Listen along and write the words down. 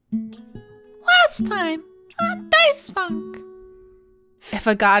this time on Dice Funk. If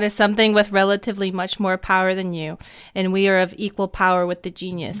a god is something with relatively much more power than you, and we are of equal power with the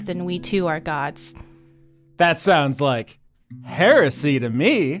genius, then we too are gods. That sounds like heresy to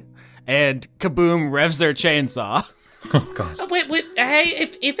me. And kaboom, revs their chainsaw. Oh, God. Wait, hey,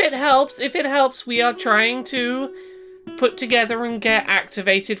 if it helps, we are trying to put together and get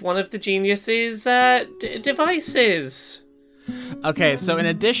activated one of the genius's devices. Okay, so in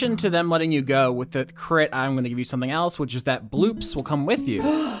addition to them letting you go with the crit, I'm going to give you something else, which is that Bloops will come with you.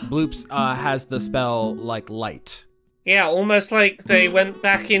 Bloops has the spell, like, light. Yeah, almost like they went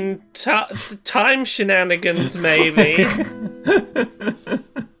back in time shenanigans, maybe.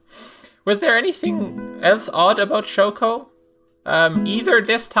 Was there anything else odd about Shoko? Either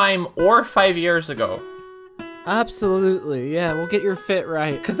this time or 5 years ago? Absolutely, yeah, we'll get your fit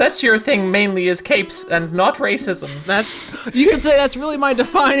right. Because that's your thing mainly is capes and not racism. You could say that's really my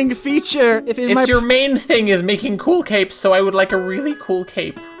defining feature. Your main thing is making cool capes, so I would like a really cool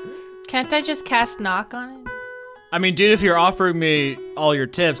cape. Can't I just cast knock on it? I mean, dude, if you're offering me all your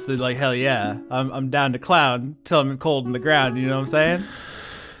tips, then like, hell yeah, I'm down to clown till I'm cold in the ground, you know what I'm saying?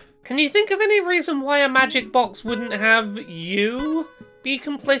 Can you think of any reason why a magic box wouldn't have you be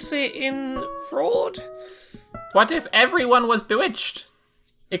complicit in fraud? What if everyone was bewitched?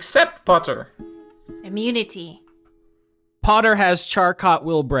 Except Potter. Immunity. Potter has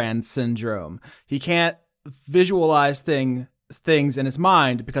Charcot-Wilbrand syndrome. He can't visualize things in his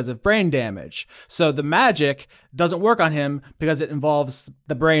mind because of brain damage. So the magic doesn't work on him because it involves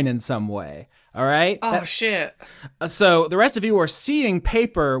the brain in some way. All right? Shit. So the rest of you are seeing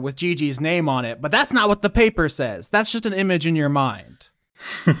paper with Gigi's name on it, but that's not what the paper says. That's just an image in your mind.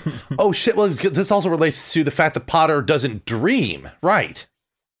 Oh, shit. Well, this also relates to the fact that Potter doesn't dream. Right.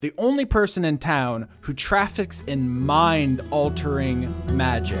 The only person in town who traffics in mind-altering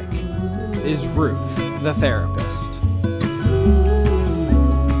magic is Ruth, the therapist.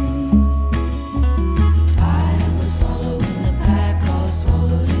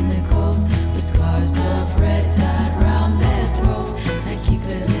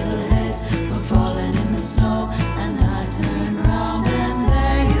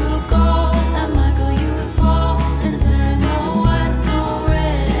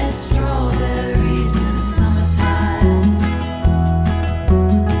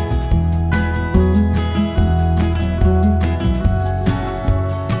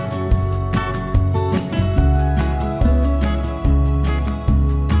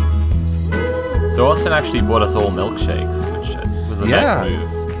 So Austin actually bought us all milkshakes, which was a nice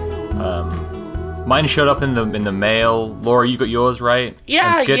move. Mine showed up in the mail. Laura, you got yours, right?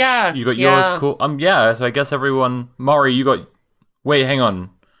 Yeah, and Skitch, yeah. You got yours, cool. Yeah. So I guess everyone. Mari, you got. Wait, hang on.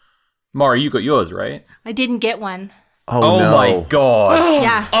 Mari, you got yours, right? I didn't get one. Oh no. My God.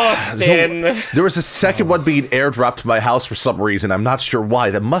 Yeah. Austin. There was a second one being airdropped to my house for some reason. I'm not sure why.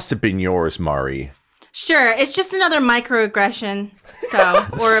 That must have been yours, Mari. Sure, it's just another microaggression,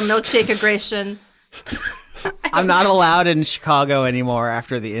 or a milkshake aggression. I'm not allowed in Chicago anymore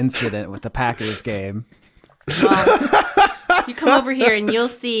after the incident with the Packers game. Well, you come over here and you'll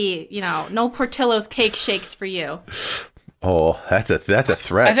see, no Portillo's cake shakes for you. Oh, that's a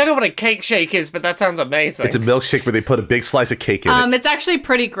threat. I don't know what a cake shake is, but that sounds amazing. It's a milkshake where they put a big slice of cake in it. It's actually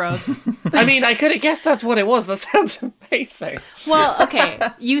pretty gross. I mean, I could have guessed that's what it was. That sounds amazing. Well, okay,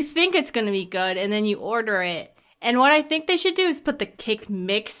 you think it's going to be good, and then you order it. And what I think they should do is put the cake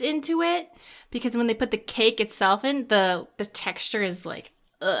mix into it, because when they put the cake itself in, the texture is like,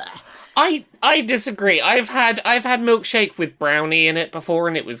 ugh. I disagree. I've had milkshake with brownie in it before,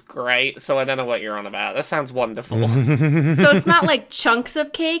 and it was great. So I don't know what you're on about. That sounds wonderful. So it's not like chunks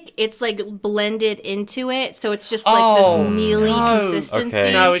of cake; it's like blended into it. So it's just like this mealy consistency.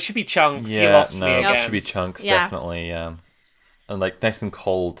 Okay. No, it should be chunks. You Yeah, lost me again. it should be chunks, Yeah. definitely. Yeah. And like nice and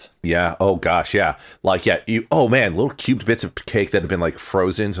cold. Yeah. Oh gosh. Yeah. Like little cubed bits of cake that have been like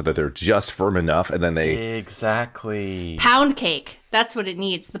frozen so that they're just firm enough, and then they Exactly. Pound cake. That's what it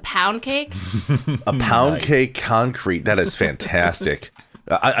needs. The pound cake. a pound cake concrete. That is fantastic.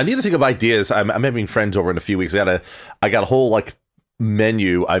 I need to think of ideas. I'm having friends over in a few weeks. I got a whole like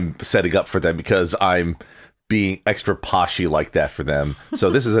menu I'm setting up for them because I'm being extra poshy like that for them. So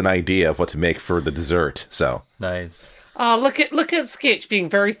this is an idea of what to make for the dessert. So Nice. Oh, look at Skitch being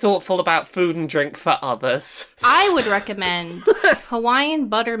very thoughtful about food and drink for others. I would recommend Hawaiian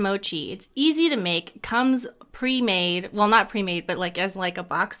butter mochi. It's easy to make. Comes pre-made. Well, not pre-made, but like as like a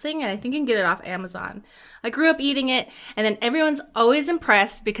box thing. And I think you can get it off Amazon. I grew up eating it, and then everyone's always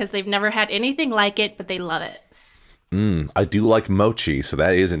impressed because they've never had anything like it, but they love it. I do like mochi, so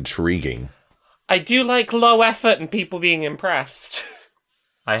that is intriguing. I do like low effort and people being impressed.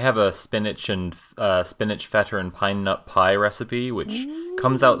 I have a spinach feta and pine nut pie recipe, which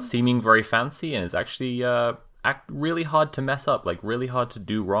comes out seeming very fancy and is actually really hard to mess up, like really hard to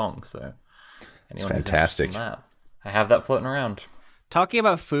do wrong. So, it's fantastic. That, I have that floating around. Talking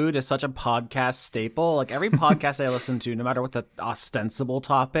about food is such a podcast staple. Like every podcast I listen to, no matter what the ostensible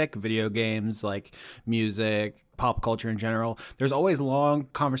topic, video games, like music, pop culture in general, there's always long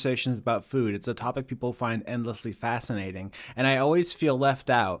conversations about food. It's a topic people find endlessly fascinating. And I always feel left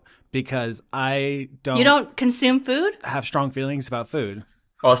out because I don't... You don't consume food? ...have strong feelings about food.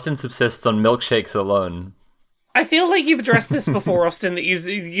 Austin subsists on milkshakes alone. I feel like you've addressed this before, Austin, that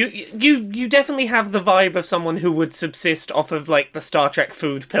you definitely have the vibe of someone who would subsist off of, like, the Star Trek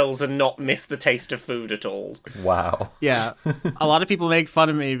food pills and not miss the taste of food at all. Wow. Yeah. A lot of people make fun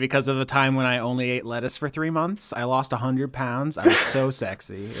of me because of the time when I only ate lettuce for 3 months. I lost 100 pounds. I was so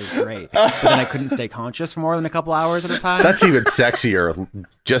sexy. It was great. But then I couldn't stay conscious for more than a couple hours at a time. That's even sexier.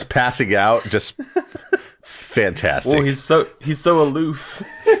 Just passing out, just fantastic. Oh, he's so aloof.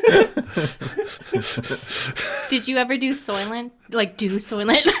 Did you ever do Soylent? Like, do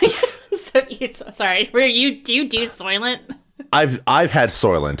Soylent? Sorry, do you do Soylent? I've had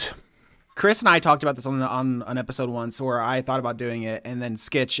Soylent. Chris and I talked about this on an episode once where I thought about doing it, and then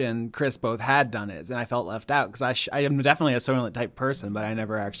Skitch and Chris both had done it, and I felt left out because I am definitely a Soylent type person, but I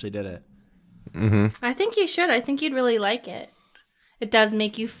never actually did it. Mm-hmm. I think you should. I think you'd really like it. It does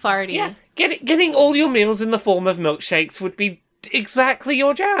make you farty. Yeah, getting all your meals in the form of milkshakes would be exactly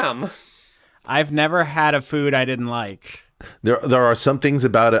your jam. I've never had a food I didn't like. There are some things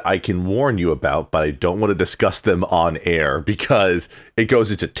about it I can warn you about, but I don't want to discuss them on air because it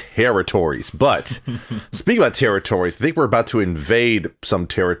goes into territories. But speaking about territories, I think we're about to invade some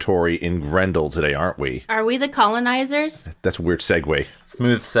territory in Grendel today, aren't we? Are we the colonizers? That's a weird segue.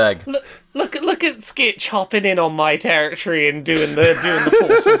 Smooth seg. Look at Skitch hopping in on my territory and doing the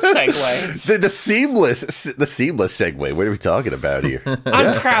forceful segues. The seamless segue. What are we talking about here?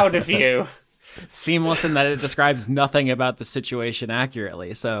 I'm proud of you. Seamless in that it describes nothing about the situation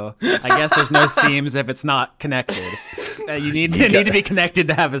accurately. So I guess there's no seams if it's not connected. You need to be connected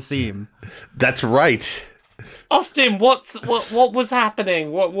to have a seam. That's right. Austin, what was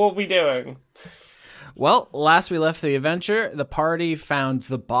happening? What were we doing? Well, last we left the adventure, the party found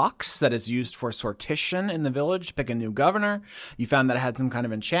the box that is used for sortition in the village to pick a new governor. You found that it had some kind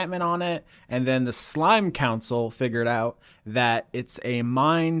of enchantment on it. And then the Slime Council figured out that it's a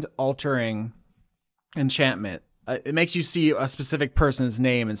mind-altering enchantment. It makes you see a specific person's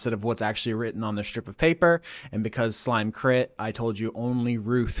name instead of what's actually written on the strip of paper. And because Slime Crit, I told you only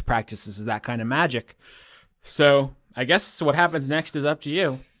Ruth practices that kind of magic. So I guess what happens next is up to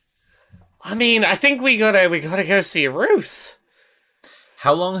you. I mean, I think we gotta go see Ruth.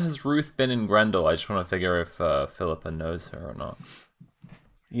 How long has Ruth been in Grendel? I just want to figure if Philippa knows her or not.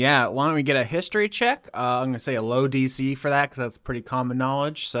 Yeah, why don't we get a history check? I'm going to say a low DC for that because that's pretty common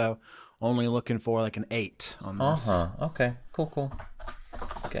knowledge. So only looking for like an 8 on this. Okay, cool.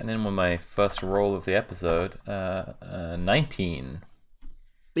 Getting in with my first roll of the episode. 19.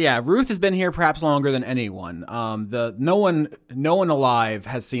 Yeah, Ruth has been here perhaps longer than anyone. No one alive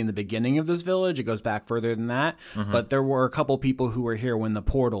has seen the beginning of this village. It goes back further than that. Mm-hmm. But there were a couple people who were here when the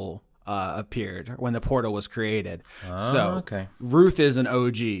portal appeared, when the portal was created. Okay. Ruth is an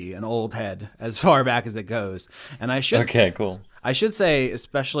OG, an old head, as far back as it goes. And I should cool. I should say,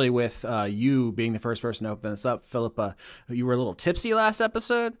 especially with you being the first person to open this up, Philippa, you were a little tipsy last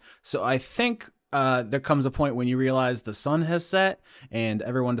episode. So I think there comes a point when you realize the sun has set and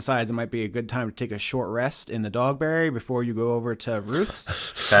everyone decides it might be a good time to take a short rest in the Dogberry before you go over to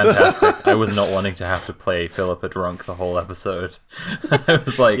Ruth's. Fantastic. I was not wanting to have to play Philippa drunk the whole episode. I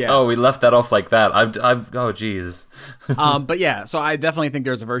was like, Oh, we left that off like that. Oh, geez. But yeah, so I definitely think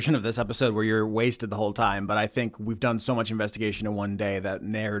there's a version of this episode where you're wasted the whole time. But I think we've done so much investigation in one day that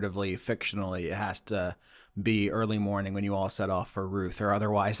narratively, fictionally, it has to be early morning when you all set off for Ruth, or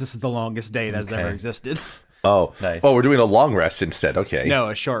otherwise this is the longest day that's ever existed. Oh, nice. Oh, we're doing a long rest instead. Okay. No,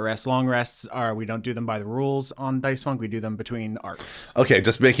 a short rest. Long rests we don't do them by the rules on Dice Funk. We do them between arcs. Okay,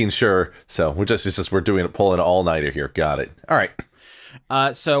 just making sure. So we're pulling an all-nighter here. Got it. All right.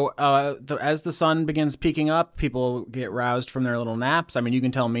 As the sun begins peeking up, people get roused from their little naps. I mean, you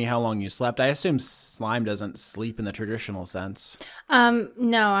can tell me how long you slept. I assume slime doesn't sleep in the traditional sense.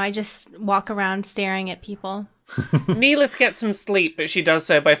 No, I just walk around staring at people. Neelith gets some sleep, but she does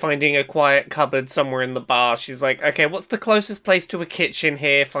so by finding a quiet cupboard somewhere in the bar. She's like, okay, what's the closest place to a kitchen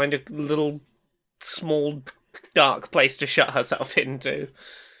here? Find a little, small, dark place to shut herself into.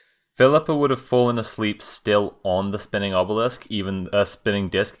 Philippa would have fallen asleep still on the spinning obelisk, spinning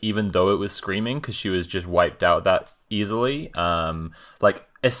disc, even though it was screaming, because she was just wiped out that easily.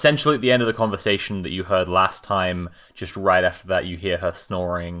 essentially at the end of the conversation that you heard last time, just right after that, you hear her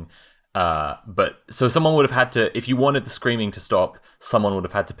snoring. But so someone would have had to, if you wanted the screaming to stop, someone would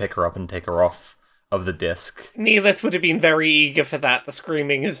have had to pick her up and take her off of the disc. Neelith would have been very eager for that. The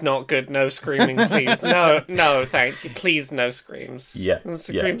screaming is not good. No screaming, please. No, thank you. Please, no screams. Yeah. The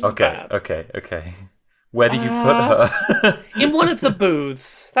screams Okay. are bad. Okay. Where do you put her? In one of the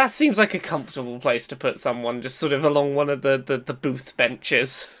booths. That seems like a comfortable place to put someone, just sort of along one of the booth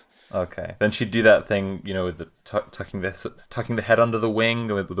benches. Okay. Then she'd do that thing, with the tucking the head under the wing,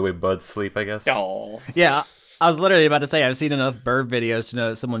 the way birds sleep, I guess. Oh. Yeah, I was literally about to say I've seen enough bird videos to know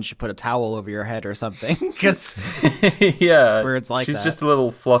that someone should put a towel over your head or something, because Yeah. birds like She's that. just a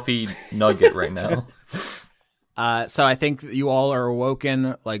little fluffy nugget right now. So I think you all are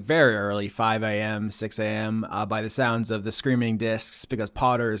awoken like very early, 5 a.m., 6 a.m., by the sounds of the screaming discs, because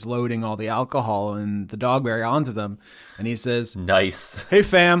Potter is loading all the alcohol and the dogberry onto them. And he says, Nice. "Hey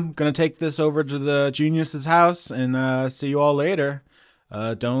fam, gonna take this over to the genius's house and see you all later.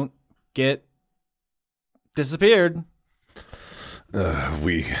 Don't get disappeared."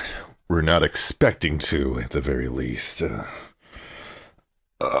 We're not expecting to, at the very least.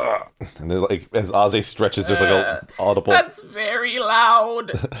 And they're like, as Ozzy stretches, there's like a audible. That's very loud.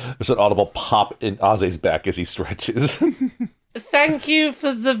 There's an audible pop in Ozzy's back as he stretches. Thank you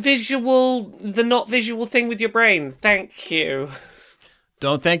for the not visual thing with your brain. Thank you.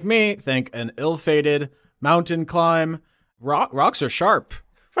 Don't thank me. Thank an ill-fated mountain climb. Rocks are sharp.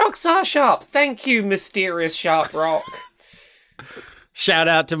 Rocks are sharp. Thank you, mysterious sharp rock. Shout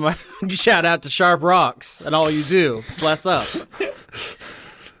out to Sharp Rocks and all you do. Bless up.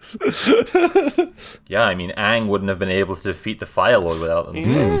 Yeah, I mean, Aang wouldn't have been able to defeat the Fire Lord without them.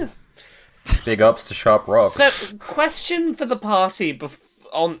 So big ups to Sharp Rocks. So, question for the party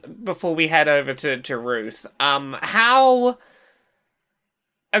before we head over to Ruth. How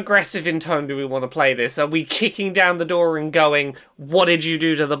aggressive in tone do we want to play this? Are we kicking down the door and going, "What did you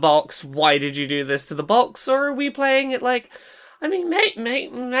do to the box? Why did you do this to the box?" Or are we playing it like, I mean,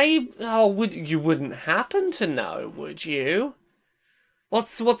 maybe, you wouldn't happen to know, would you?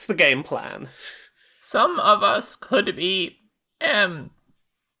 What's the game plan? Some of us could be,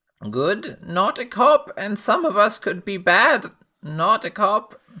 good, not a cop, and some of us could be bad, not a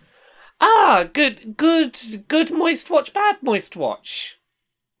cop. Ah, good moist watch, bad moist watch.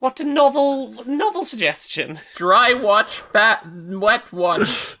 What a novel suggestion. Dry watch, wet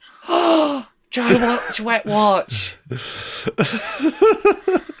watch. Dry watch, wet watch.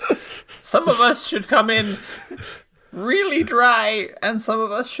 Some of us should come in really dry, and some of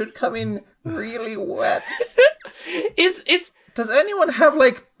us should come in really wet. Does anyone have,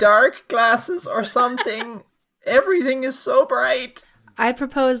 dark glasses or something? Everything is so bright. I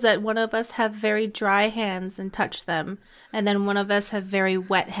propose that one of us have very dry hands and touch them, and then one of us have very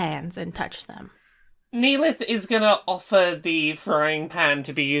wet hands and touch them. Neelith is gonna offer the frying pan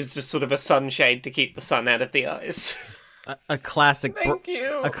to be used as sort of a sunshade to keep the sun out of the eyes. A classic Thank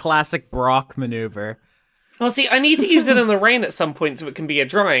you. a classic Brock maneuver. Well, see, I need to use it in the rain at some point so it can be a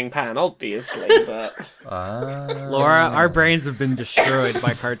drying pan, obviously, but... Laura, our brains have been destroyed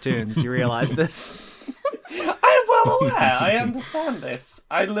by cartoons. You realize this? I'm well aware. I understand this.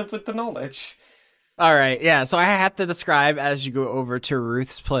 I live with the knowledge. All right, yeah. So I have to describe as you go over to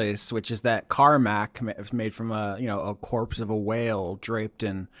Ruth's place, which is that Carmack made from a corpse of a whale draped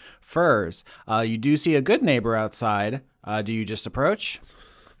in furs. You do see a good neighbor outside. Do you just approach?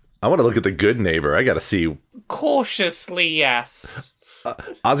 I want to look at the good neighbor. I got to see. Cautiously, yes.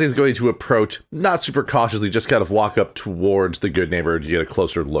 Ozzy's going to approach, not super cautiously, just kind of walk up towards the good neighbor to get a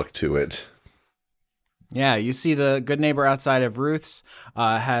closer look to it. Yeah, you see the good neighbor outside of Ruth's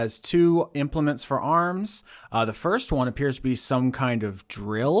has two implements for arms. The first one appears to be some kind of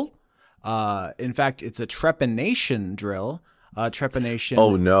drill. In fact, it's a trepanation drill. Trepanation.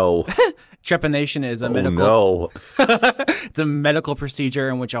 Oh no! Trepanation is a medical. No! It's a medical procedure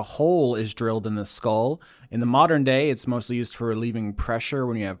in which a hole is drilled in the skull. In the modern day, it's mostly used for relieving pressure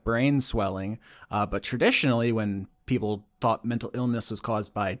when you have brain swelling. But traditionally, when people thought mental illness was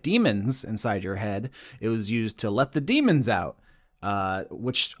caused by demons inside your head, it was used to let the demons out,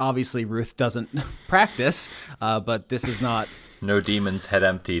 which obviously Ruth doesn't practice, but this is not... No demons, head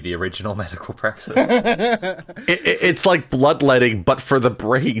empty, the original medical practice. It's like bloodletting, but for the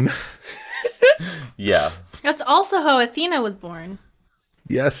brain. Yeah. That's also how Athena was born.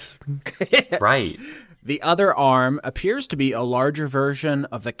 Yes. Right. The other arm appears to be a larger version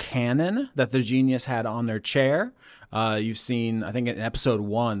of the cannon that the genius had on their chair. You've seen, I think in episode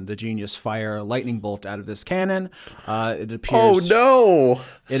 1, the genius fire a lightning bolt out of this cannon. It appears. Oh no!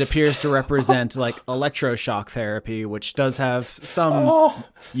 It appears to represent like electroshock therapy, which does have some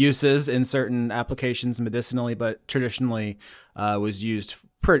uses in certain applications medicinally, but traditionally was used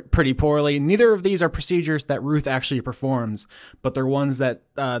pretty poorly. Neither of these are procedures that Ruth actually performs, but they're ones that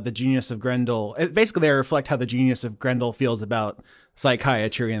the genius of Grendel, basically they reflect how the genius of Grendel feels about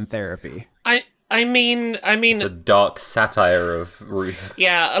psychiatry and therapy. I mean, It's a dark satire of Ruth.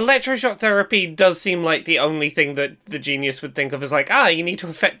 yeah, electroshock therapy does seem like the only thing that the genius would think of as like, you need to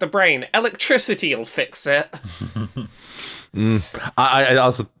affect the brain. Electricity will fix it. I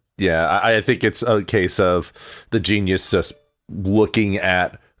also, I think it's a case of the genius just looking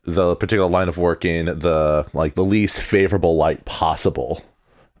at the particular line of work in the least favorable light possible.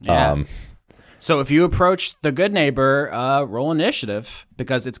 Yeah. So if you approach the good neighbor, roll initiative,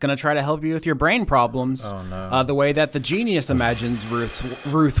 because it's going to try to help you with your brain problems. Oh, no. The way that the genius imagines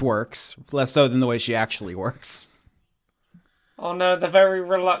Ruth works, less so than the way she actually works. Oh no, the very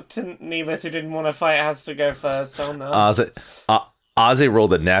reluctant Neelith who didn't want to fight has to go first. Oh no. Ozzy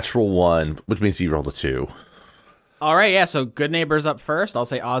rolled a natural 1, which means he rolled a 2. All right, yeah, so good neighbor's up first. I'll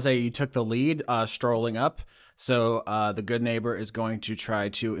say, Ozzy, you took the lead, strolling up. So the good neighbor is going to try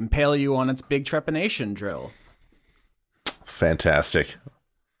to impale you on its big trepanation drill. Fantastic.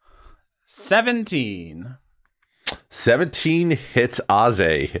 17. 17 hits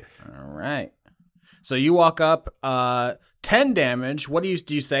Ozzy. All right. So you walk up, 10 damage. What do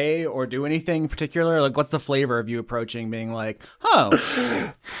you say or do anything particular? Like, what's the flavor of you approaching, being like, oh.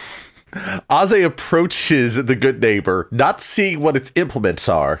 Ozzy approaches the good neighbor, not seeing what its implements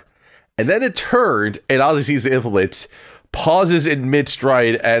are. And then it turned, and Ozzy sees the implement, pauses in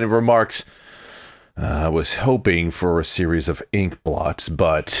mid-stride, and remarks, I was hoping for a series of ink blots,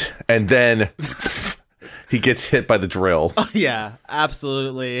 but... And then he gets hit by the drill. Yeah,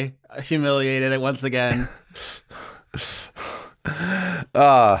 absolutely humiliated it once again.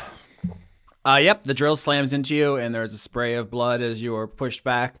 Yep, the drill slams into you, and there's a spray of blood as you are pushed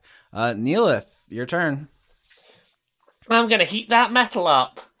back. Neelith, your turn. I'm gonna heat that metal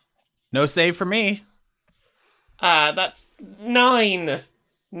up. No save for me. That's 9.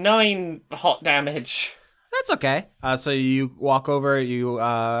 9 hot damage. That's okay. So you walk over,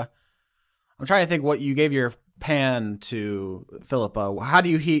 I'm trying to think what you gave your pan to Philippa. How do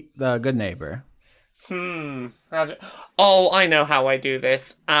you heat the good neighbor? Oh, I know how I do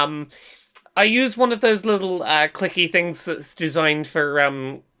this. I use one of those little clicky things that's designed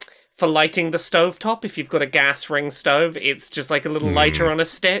for lighting the stovetop. If you've got a gas ring stove, it's just like a little lighter on a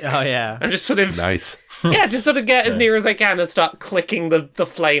stick. Oh, yeah. I'm just sort of... Nice. Yeah, just sort of get as near as I can and start clicking the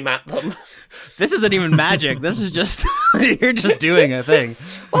flame at them. This isn't even magic. This is just... You're just doing a thing.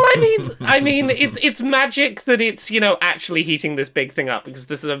 Well, I mean, it's magic that it's, actually heating this big thing up, because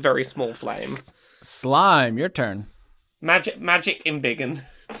this is a very small flame. Slime, your turn. Magic in biggin.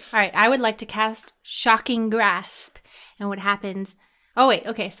 All right, I would like to cast Shocking Grasp. And what happens... Oh, wait,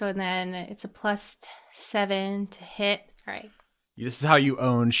 okay, so then it's a +7 to hit. All right. This is how you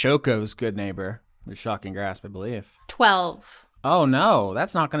own Shoko's good neighbor. With Shocking Grasp, I believe. 12. Oh, no,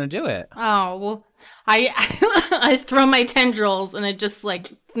 that's not going to do it. Oh, well, I throw my tendrils and it just,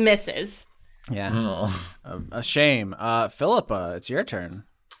 misses. Yeah. A shame. Philippa, it's your turn.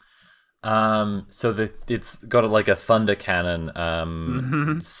 So it's got a thunder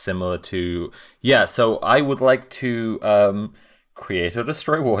cannon, similar to... Yeah, so I would like to... create or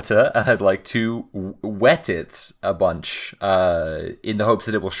destroy water, and I'd like to wet it a bunch in the hopes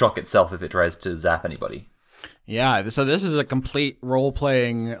that it will shock itself if it tries to zap anybody. Yeah, so this is a complete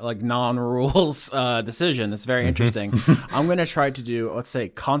role-playing, non-rules decision. It's very interesting. I'm going to try to do, let's say,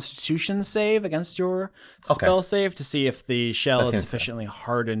 Constitution save against your spell save to see if the shell is sufficiently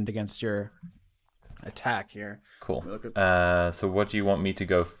hardened against your attack here. Cool. So what do you want me to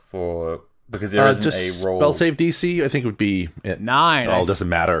go for? Because there isn't just a roll. Spell save DC, I think would be 9. Oh, it doesn't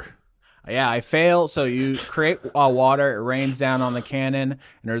matter. Yeah, I fail. So you create water. It rains down on the cannon, and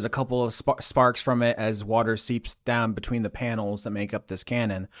there's a couple of sparks from it as water seeps down between the panels that make up this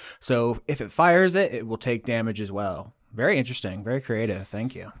cannon. So if it fires it, it will take damage as well. Very interesting. Very creative.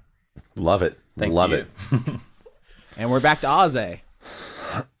 Thank you. Love it. Love it. And we're back to Aze.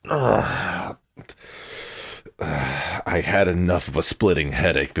 I had enough of a splitting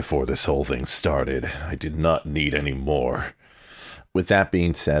headache before this whole thing started. I did not need any more. With that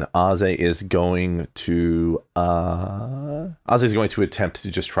being said, Aze is going to attempt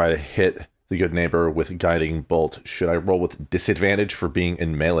to just try to hit the good neighbor with Guiding Bolt. Should I roll with disadvantage for being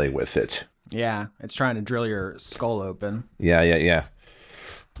in melee with it? Yeah, it's trying to drill your skull open. Yeah.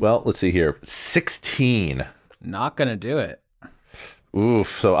 Well, let's see here. 16. Not gonna do it.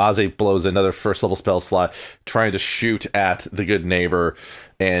 Oof. So Aze blows another first level spell slot, trying to shoot at the good neighbor,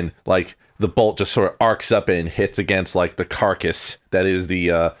 and like the bolt just sort of arcs up and hits against like the carcass that is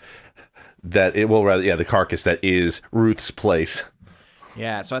the the carcass that is Ruth's place.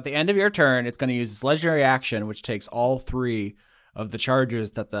 Yeah, so at the end of your turn, it's going to use its legendary action, which takes all 3 of the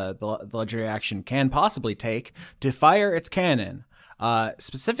charges that the legendary action can possibly take to fire its cannon.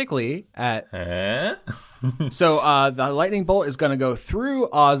 Specifically at... So the lightning bolt is going to go through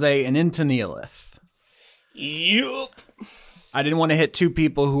Aze and into Neelith. Yup. I didn't want to hit 2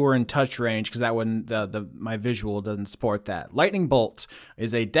 people who were in touch range because that wouldn't my visual doesn't support that. Lightning bolt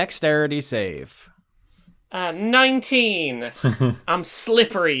is a dexterity save. 19. I'm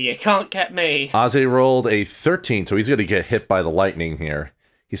slippery. You can't get me. Aze rolled a 13, so he's going to get hit by the lightning here.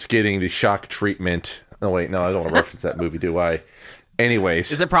 He's getting the shock treatment. Oh, wait, no, I don't want to reference that movie, do I?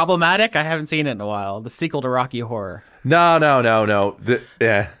 Anyways. Is it problematic? I haven't seen it in a while. The sequel to Rocky Horror. No.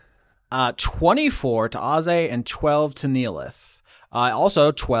 Yeah. 24 to Aze and 12 to Neelith.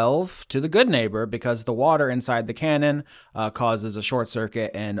 Also 12 to the good neighbor because the water inside the cannon causes a short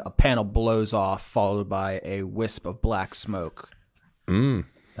circuit and a panel blows off, followed by a wisp of black smoke.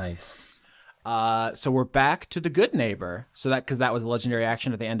 Nice. So we're back to the good neighbor. So that was a legendary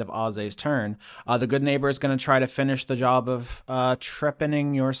action at the end of Aze's turn. The good neighbor is going to try to finish the job of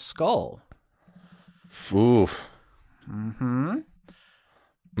trepanning your skull. Oof.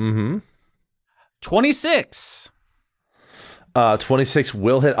 26. 26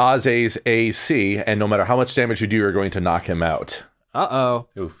 will hit Aze's AC, and no matter how much damage you do, you're going to knock him out. Uh-oh.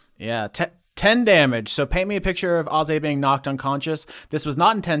 Oof. Yeah, 10 damage. So paint me a picture of Aze being knocked unconscious. This was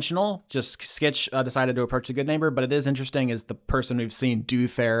not intentional. Just Skitch decided to approach the good neighbor, but it is interesting is the person we've seen do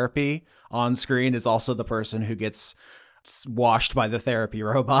therapy on screen is also the person who gets washed by the therapy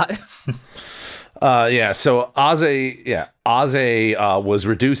robot. So Aze was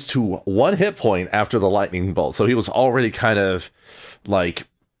reduced to 1 hit point after the lightning bolt. So he was already kind of like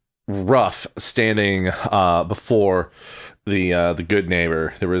rough standing before the good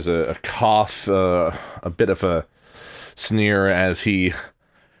neighbor. There was a cough, a bit of a sneer as he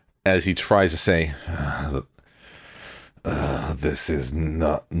tries to say, this is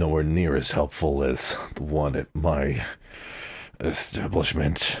not nowhere near as helpful as the one at my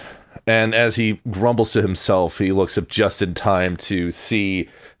establishment. And as he grumbles to himself, he looks up just in time to see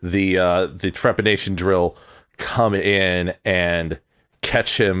the trepanation drill come in and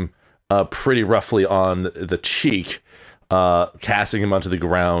catch him pretty roughly on the cheek, casting him onto the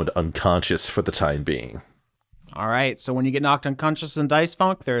ground unconscious for the time being. All right, so when you get knocked unconscious in Dice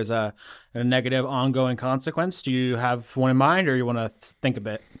Funk, there's a negative ongoing consequence. Do you have one in mind, or you want to think a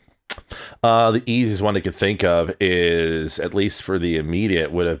bit? The easiest one I could think of is, at least for the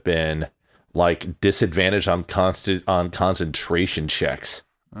immediate, would have been like disadvantage on concentration checks.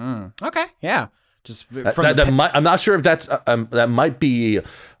 Okay, yeah. Just I'm not sure if that's that might be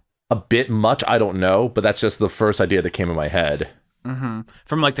a bit much. I don't know, but that's just the first idea that came in my head. Mm-hmm.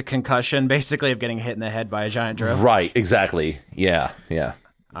 From like the concussion, basically, of getting hit in the head by a giant drill. Right, exactly. Yeah.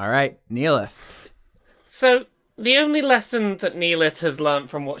 All right, Neelith. So the only lesson that Neelith has learnt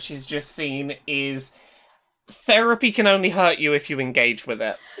from what she's just seen is therapy can only hurt you if you engage with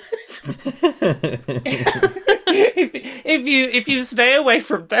it. if you stay away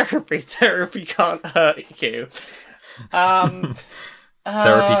from therapy can't hurt you. Therapy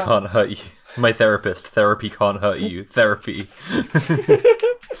can't hurt you. My therapist, therapy can't hurt you. Therapy.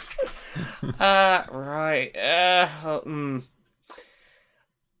 Right.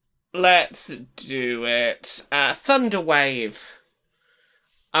 Let's do it. Thunderwave.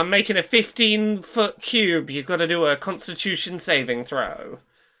 I'm making a 15-foot cube. You've got to do a Constitution saving throw.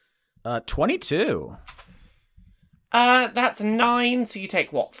 22. That's 9, so you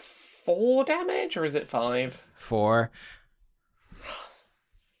take, what, 4 damage? Or is it 5? 4.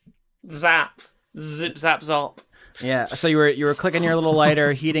 Zap. Zip, zap, zop. Yeah, so you were clicking your little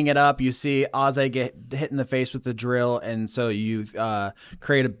lighter, heating it up. You see Aze get hit in the face with the drill, and so you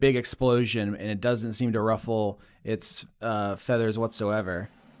create a big explosion, and it doesn't seem to ruffle its feathers whatsoever.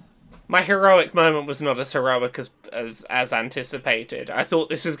 My heroic moment was not as heroic as anticipated. I thought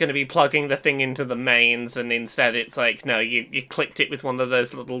this was going to be plugging the thing into the mains, and instead it's like, no, you clicked it with one of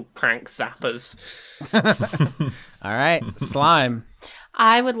those little prank zappers. All right, Slime.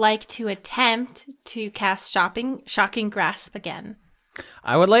 I would like to attempt to cast Shocking Grasp again.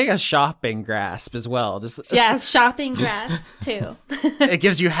 I would like a shopping grasp as well. Yes, Shopping Grasp too. It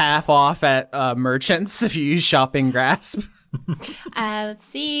gives you half off at merchants if you use shopping grasp. Let's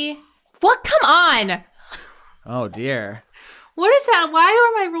see. What? Come on. Oh dear. What is that? Why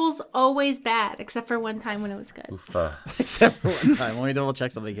are my rolls always bad? Except for one time when it was good. Oof, Except for one time. Let me double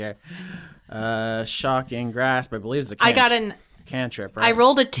check something here. Shocking grasp, I believe is a I got an. cantrip, right? I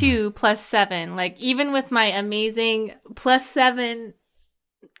rolled a 2 plus 7. Like, even with my amazing plus 7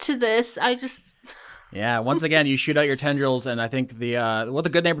 to this, I just. Yeah, once again, you shoot out your tendrils, and I think the what the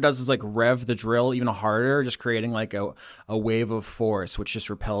good neighbor does is like rev the drill even harder, just creating like a wave of force, which just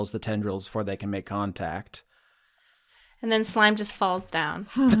repels the tendrils before they can make contact. And then slime just falls down.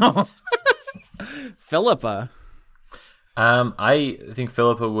 Philippa. I think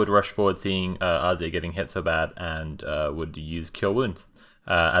Philippa would rush forward, seeing Aze getting hit so bad, and would use Cure Wounds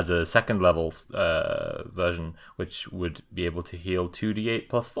as a second level version, which would be able to heal 2d8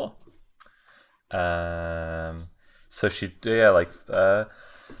 plus 4. So she'd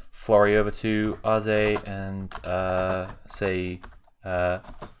flurry over to Aze and say,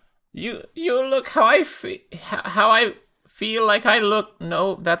 "You look how I feel like I look.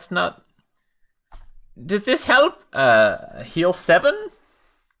 No, that's not. Does this help? Heal 7?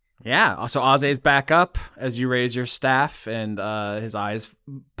 Yeah, so Aze's back up as you raise your staff, and his eyes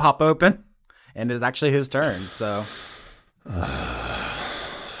pop open, and it's actually his turn. So.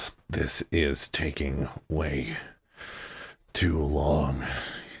 This is taking way too long.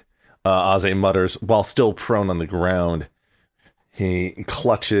 Aze mutters while still prone on the ground. He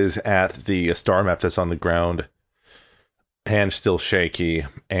clutches at the star map that's on the ground, hand still shaky,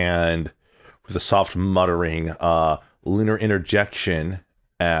 and with a soft muttering, Lunar Interjection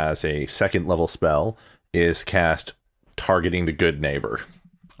as a second level spell is cast, targeting the good neighbor.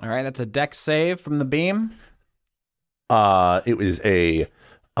 All right, that's a dex save from the beam. It was a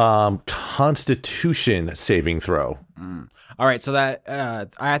Constitution saving throw. All right, so that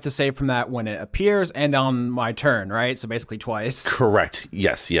I have to save from that when it appears and on my turn, right? So basically twice. Correct.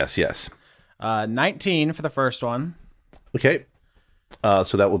 Yes. 19 for the first one. Okay.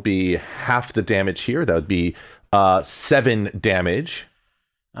 So that would be half the damage here. That would be 7 damage.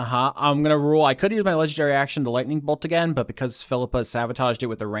 I'm gonna rule. I could use my legendary action to lightning bolt again, but because Philippa sabotaged it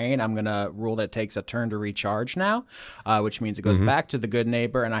with the rain, I'm gonna rule that it takes a turn to recharge now, which means it goes back to the good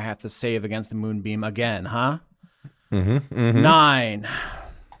neighbor, and I have to save against the moonbeam again. 9.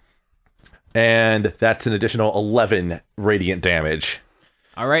 And that's an additional 11 radiant damage.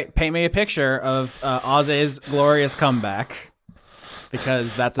 All right, paint me a picture of Aze's glorious comeback,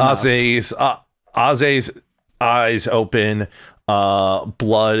 because that's enough. Aze's eyes open.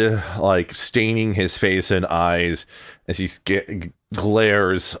 Blood like staining his face and eyes as he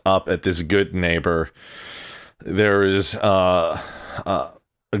glares up at this good neighbor. There is a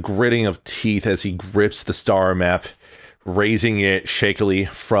gritting of teeth as he grips the star map, raising it shakily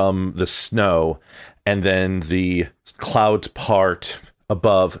from the snow, and then the clouds part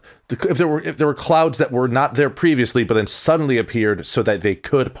above. If there were clouds that were not there previously, but then suddenly appeared so that they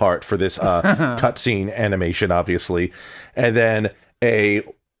could part for this cutscene animation, obviously, and then a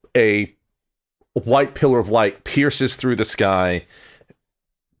white pillar of light pierces through the sky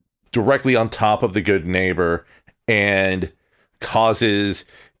directly on top of the good neighbor and causes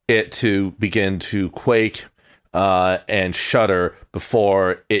it to begin to quake and shudder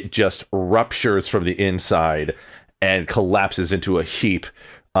before it just ruptures from the inside and collapses into a heap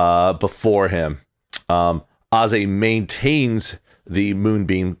before him. Aze maintains the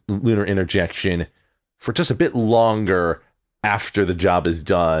moonbeam lunar interjection for just a bit longer after the job is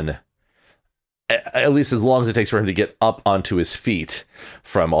done. At least as long as it takes for him to get up onto his feet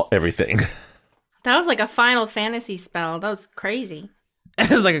from everything. That was like a Final Fantasy spell. That was crazy.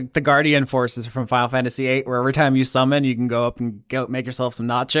 It was like the Guardian Forces from Final Fantasy VIII, where every time you summon, you can go up and make yourself some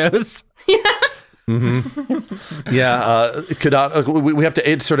nachos. Yeah, we have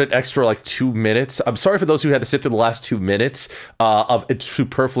to insert an extra 2 minutes. I'm sorry for those who had to sit through the last 2 minutes of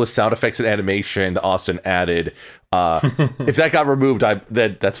superfluous sound effects and animation that Austin added. If that got removed,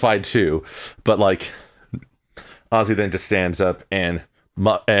 then that's fine too. But Ozzy then just stands up and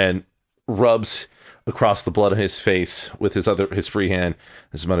rubs across the blood on his face with his free hand.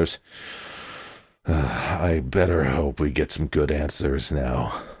 His mutters, "I better hope we get some good answers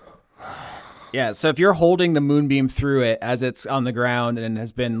now." Yeah, so if you're holding the moonbeam through it as it's on the ground and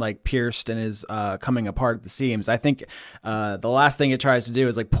has been pierced and is coming apart at the seams, I think the last thing it tries to do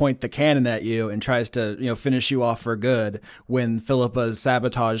is point the cannon at you and tries to finish you off for good, when Philippa's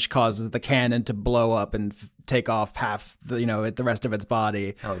sabotage causes the cannon to blow up and take off half the rest of its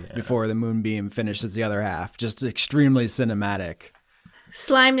body before the moonbeam finishes the other half. Just extremely cinematic.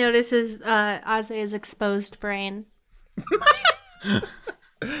 Slime notices Aze's exposed brain.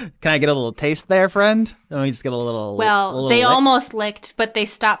 Can I get a little taste there, friend? Let me just get a little. Well, little they lick. almost licked, but they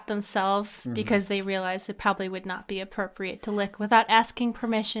stopped themselves because they realized it probably would not be appropriate to lick without asking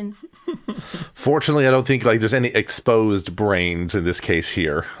permission. Fortunately, I don't think like there's any exposed brains in this case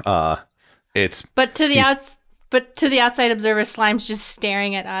here. It's But to the outside observer, Slime's just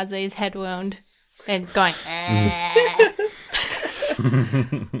staring at Aze's head wound and going,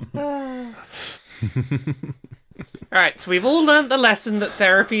 Alright, so we've all learned the lesson that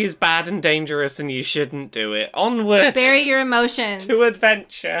therapy is bad and dangerous and you shouldn't do it. Onward bury your emotions. to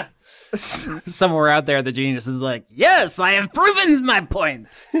adventure. Somewhere out there, the genius is like, yes, I have proven my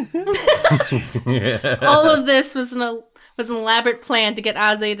point. All of this was an elaborate plan to get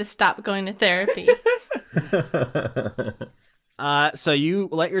Aze to stop going to therapy. So you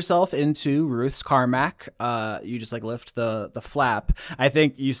let yourself into Ruth's Carmack. You just like lift the flap. I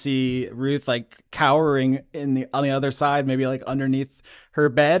think you see Ruth like cowering on the other side, maybe like underneath her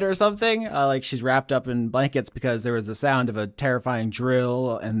bed or something. Like she's wrapped up in blankets because there was the sound of a terrifying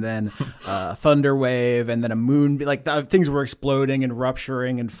drill and then a thunder wave and then a moon. Like things were exploding and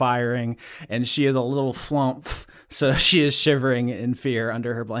rupturing and firing, and she is a little flump. So she is shivering in fear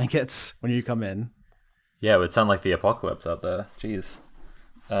under her blankets when you come in. Yeah, it would sound like the apocalypse out there. Jeez.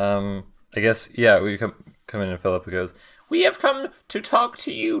 I guess, yeah, we come in and Philippa goes, "We have come to talk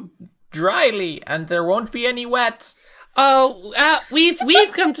to you dryly, and there won't be any wet." Oh, we've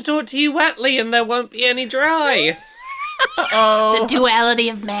come to talk to you wetly and there won't be any dry. The duality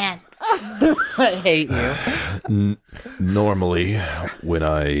of man. I hate you. normally when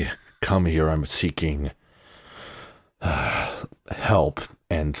I come here, I'm seeking help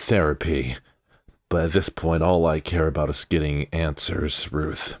and therapy. But at this point, all I care about is getting answers,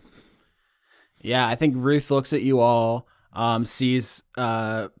 Ruth. Yeah, I think Ruth looks at you all, sees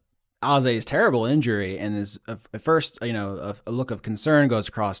Aze's terrible injury, and is at first, a look of concern goes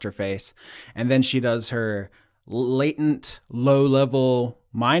across her face, and then she does her latent, low-level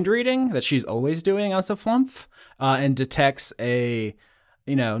mind reading that she's always doing as a flump, and detects a,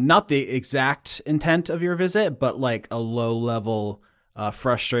 not the exact intent of your visit, but like a low-level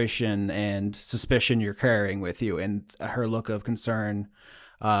frustration and suspicion you're carrying with you, and her look of concern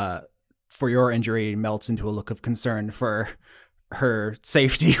for your injury melts into a look of concern for her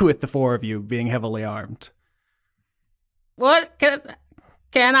safety with the four of you being heavily armed. What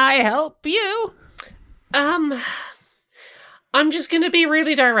can I help you? I'm just gonna be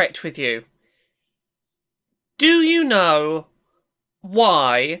really direct with you. Do you know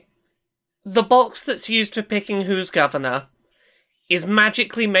why the box that's used for picking who's governor is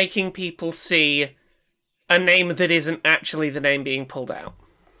magically making people see a name that isn't actually the name being pulled out?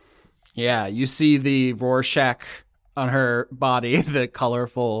 Yeah, you see the Rorschach on her body, the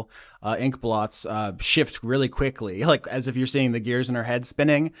colorful ink blots shift really quickly, like as if you're seeing the gears in her head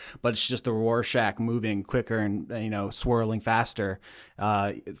spinning, but it's just the Rorschach moving quicker and, swirling faster,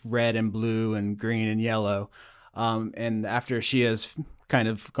 red and blue and green and yellow. And after she has kind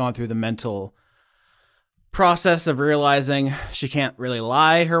of gone through the mental process of realizing she can't really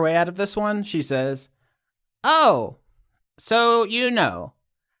lie her way out of this one, she says, "Oh, so can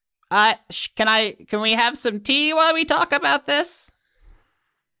we have some tea while we talk about this?"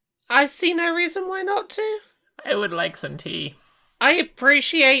 I see no reason why not to. I would like some tea. I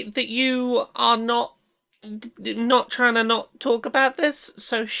appreciate that you are not trying to not talk about this,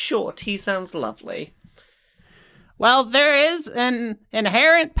 so sure, tea sounds lovely. Well, there is an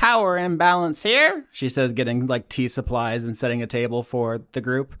inherent power imbalance here, she says, getting like tea supplies and setting a table for the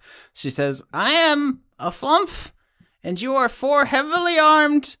group. She says, "I am a flump, and you are four heavily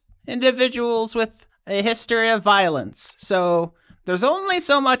armed individuals with a history of violence. So there's only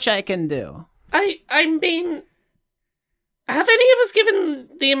so much I can do." I mean, have any of us given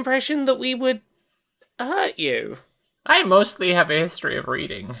the impression that we would hurt you? I mostly have a history of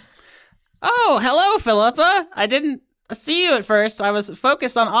reading. "Oh, hello, Philippa. I didn't see you at first. I was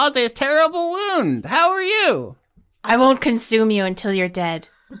focused on Aze's terrible wound. How are you?" I won't consume you until you're dead.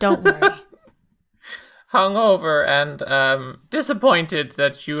 Don't worry. Hungover and disappointed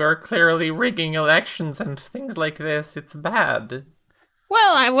that you are clearly rigging elections and things like this. It's bad.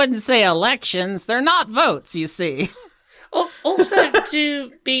 Well, I wouldn't say elections. They're not votes, you see. Also,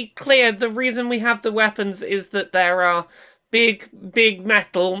 to be clear, the reason we have the weapons is that there are big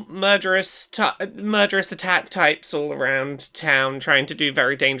metal murderous attack types all around town trying to do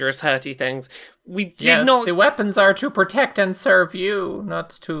very dangerous, hurty things. The weapons are to protect and serve you, not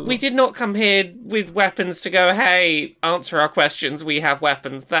to... We did not come here with weapons to go, "Hey, answer our questions, we have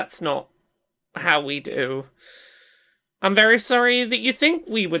weapons." That's not how we do. I'm very sorry that you think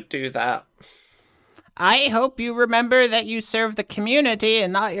we would do that. I hope you remember that you serve the community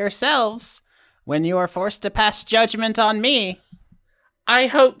and not yourselves when you are forced to pass judgment on me. I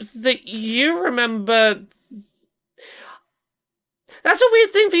hope that you remember... That's a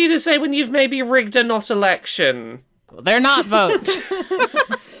weird thing for you to say when you've maybe rigged a not election. They're not votes.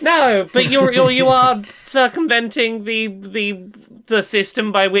 No, but you are circumventing the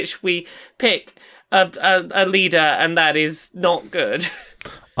system by which we pick a leader, and that is not good.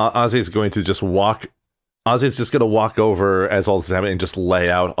 Ozzy's going to just walk. Ozzy's just going to walk over as all this is happening and just lay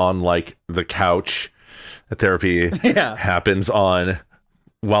out on like the couch that therapy happens on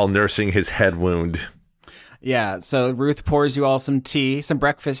while nursing his head wound. Yeah, so Ruth pours you all some tea, some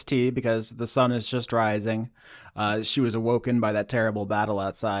breakfast tea, because the sun is just rising. She was awoken by that terrible battle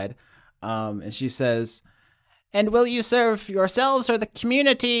outside. And she says, "And will you serve yourselves or the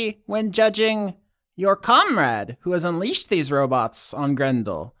community when judging your comrade who has unleashed these robots on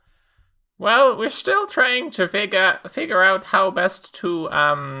Grendel?" Well, we're still trying to figure out how best to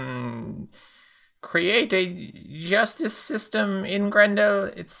create a justice system in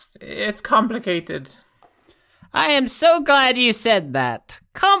Grendel. It's complicated. I am so glad you said that.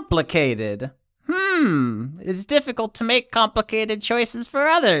 Complicated. It's difficult to make complicated choices for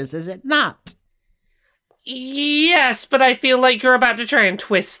others, is it not? Yes, but I feel like you're about to try and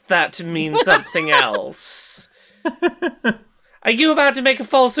twist that to mean something else. Are you about to make a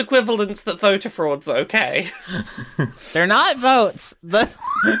false equivalence that voter fraud's okay? They're not votes.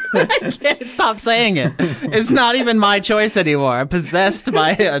 I can't stop saying it. It's not even my choice anymore. I'm possessed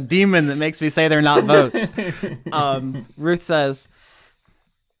by a demon that makes me say they're not votes. Ruth says,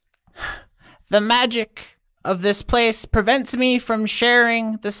 "The magic of this place prevents me from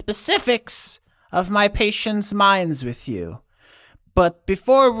sharing the specifics of my patients' minds with you. But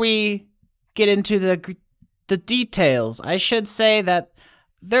before we get into the details, I should say that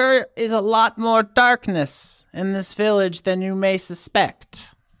there is a lot more darkness in this village than you may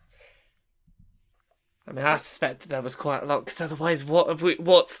suspect." I mean, I suspect that there was quite a lot, because otherwise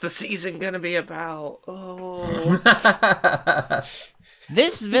what's the season going to be about? Oh.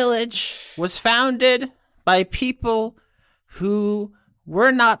 This village was founded by people who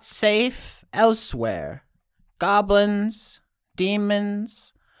were not safe elsewhere. Goblins,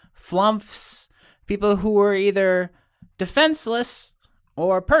 demons, flumphs, people who were either defenseless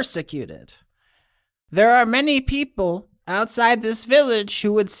or persecuted. There are many people outside this village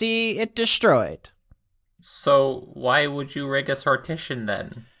who would see it destroyed. So why would you rig a sortition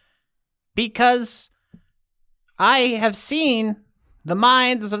then? Because I have seen the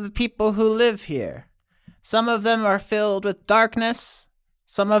minds of the people who live here. Some of them are filled with darkness,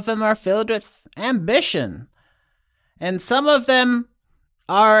 some of them are filled with ambition, and some of them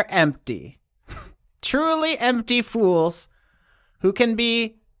are empty. Truly empty fools who can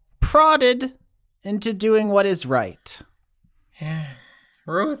be prodded into doing what is right.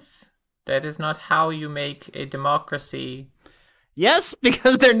 Ruth, that is not how you make a democracy. Yes,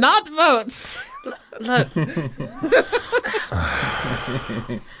 because they're not votes. Look.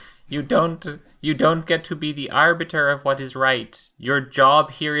 You don't get to be the arbiter of what is right. Your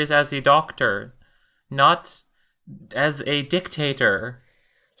job here is as a doctor, not as a dictator.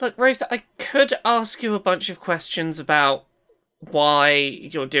 Look, Ruth, I could ask you a bunch of questions about why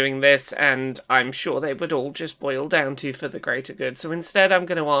you're doing this, and I'm sure they would all just boil down to for the greater good. So instead, I'm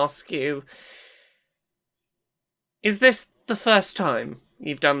going to ask you, is this the first time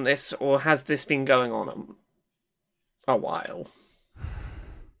you've done this, or has this been going on a while?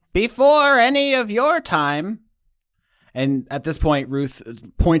 Before any of your time. And at this point, Ruth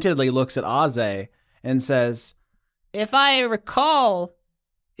pointedly looks at Aze and says, "If I recall,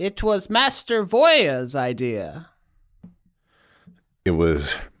 it was Master Voya's idea." It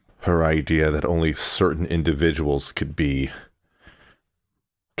was her idea that only certain individuals could be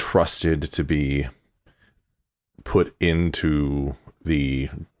trusted to be put into the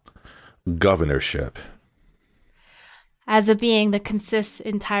governorship. As a being that consists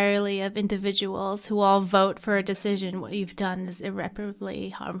entirely of individuals who all vote for a decision, what you've done is irreparably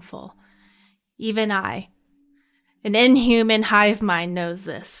harmful. Even I, an inhuman hive mind, knows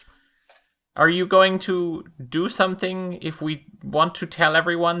this. Are you going to do something if we want to tell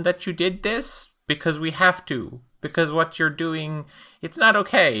everyone that you did this? Because we have to. Because what you're doing, it's not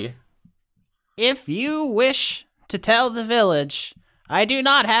okay. If you wish to tell the village, I do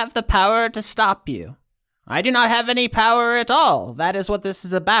not have the power to stop you. I do not have any power at all. That is what this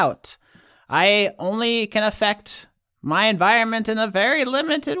is about. I only can affect my environment in a very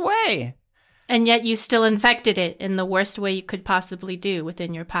limited way. And yet you still infected it in the worst way you could possibly do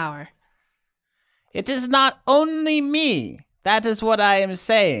within your power. It is not only me. That is what I am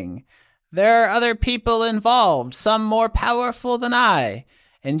saying. There are other people involved, some more powerful than I,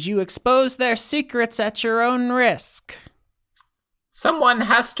 and you expose their secrets at your own risk. Someone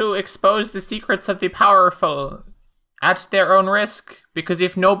has to expose the secrets of the powerful at their own risk, because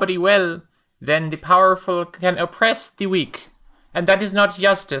if nobody will, then the powerful can oppress the weak, and that is not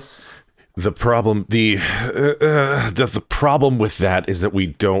justice. The problem with that is that we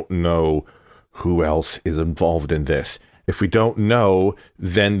don't know who else is involved in this. If we don't know,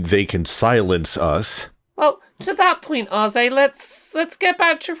 then they can silence us. Well, to that point, Arze, let's get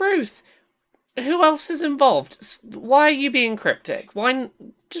back to Ruth. Who else is involved? Why are you being cryptic? Why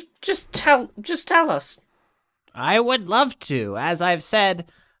just tell us. I would love to. As I've said,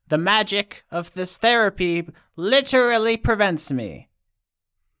 the magic of this therapy literally prevents me.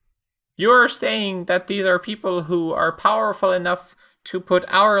 You're saying that these are people who are powerful enough to put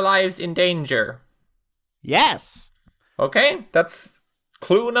our lives in danger. Yes. Okay, that's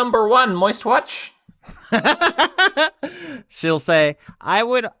clue number 1, Moist Watch. She'll say,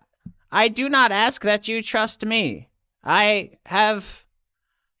 I do not ask that you trust me. I have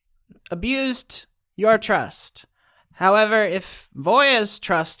abused your trust. However, if Voya's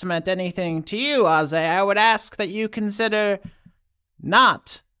trust meant anything to you, Aze, I would ask that you consider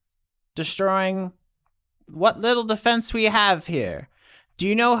not destroying what little defense we have here. Do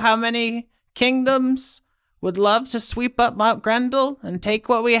you know how many kingdoms would love to sweep up Mount Grendel and take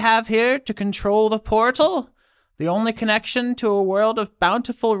what we have here to control the portal? The only connection to a world of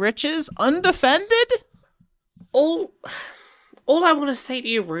bountiful riches, undefended? All I want to say to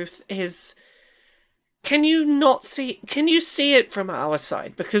you, Ruth, is can you see it from our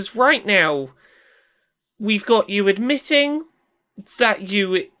side? Because right now, we've got you admitting that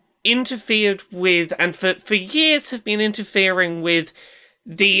you interfered with, and for years have been interfering with,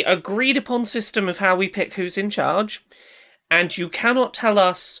 the agreed upon system of how we pick who's in charge, and you cannot tell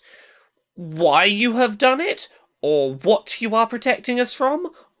us why you have done it, or what you are protecting us from,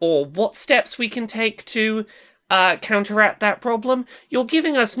 or what steps we can take to counteract that problem. You're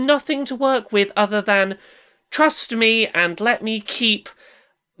giving us nothing to work with other than trust me and let me keep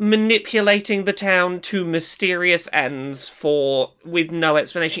manipulating the town to mysterious ends with no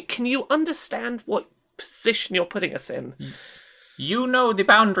explanation. Can you understand what position you're putting us in? You know the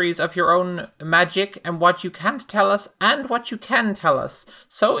boundaries of your own magic and what you can't tell us and what you can tell us.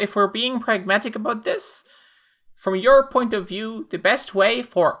 So if we're being pragmatic about this, from your point of view, the best way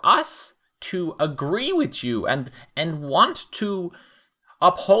for us to agree with you and want to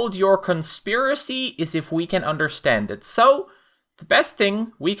uphold your conspiracy is if we can understand it. So the best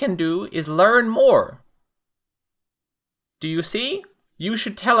thing we can do is learn more. Do you see? You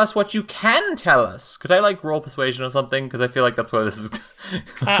should tell us what you can tell us. Could I roll persuasion or something? Because I feel like that's where this is.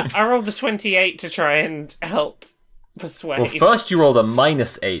 I rolled a 28 to try and help persuade. Well, first you rolled a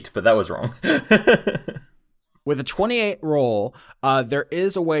 -8, but that was wrong. With a 28 roll, there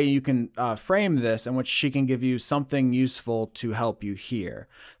is a way you can frame this in which she can give you something useful to help you here.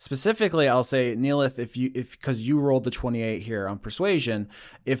 Specifically, I'll say, Neelith, because you rolled the 28 here on persuasion,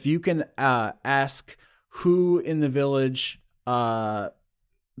 if you can ask who in the village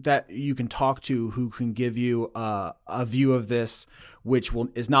that you can talk to who can give you a view of this, which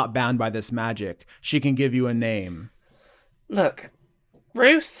is not bound by this magic, she can give you a name. Look,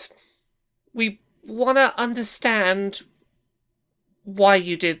 Ruth, we want to understand why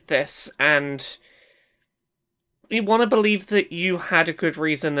you did this, and we want to believe that you had a good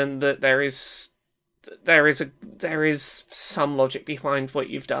reason and that there is some logic behind what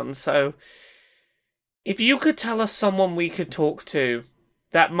you've done. So if you could tell us someone we could talk to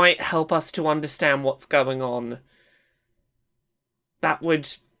that might help us to understand what's going on, that would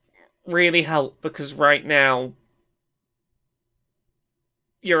really help, because right now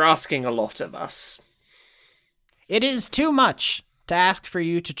you're asking a lot of us. It is too much to ask for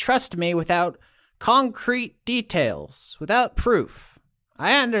you to trust me without concrete details, without proof.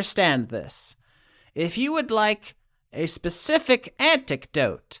 I understand this. If you would like a specific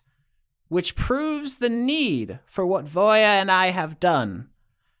anecdote which proves the need for what Voya and I have done,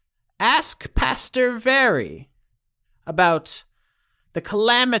 ask Pastor Very about the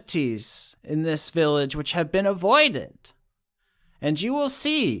calamities in this village which have been avoided, and you will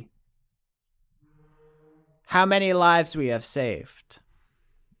see how many lives we have saved.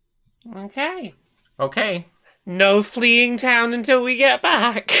 Okay. Okay. No fleeing town until we get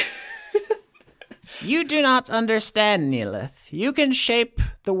back. You do not understand, Neelith. You can shape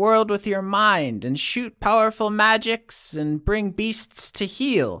the world with your mind and shoot powerful magics and bring beasts to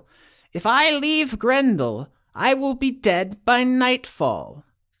heal. If I leave Grendel, I will be dead by nightfall.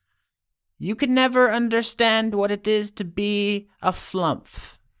 You can never understand what it is to be a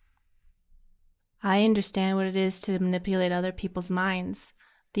flumph. I understand what it is to manipulate other people's minds.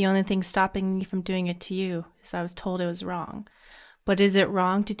 The only thing stopping me from doing it to you is I was told it was wrong. But is it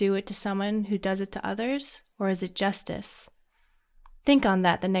wrong to do it to someone who does it to others? Or is it justice? Think on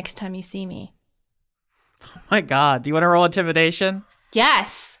that the next time you see me. My God, do you want to roll intimidation?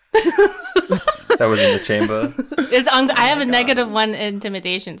 Yes! That was in the chamber. I have a -1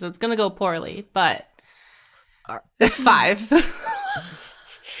 intimidation, so it's going to go poorly, but it's 5.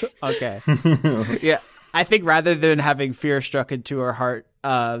 Okay. Yeah, I think rather than having fear struck into her heart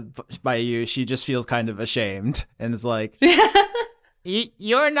by you, she just feels kind of ashamed and is like,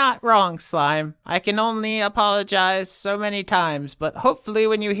 You're not wrong, Slime. I can only apologize so many times, but hopefully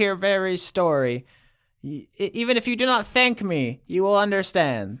when you hear Very's story, even if you do not thank me, you will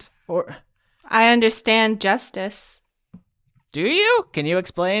understand. Or I understand justice. do you? Can you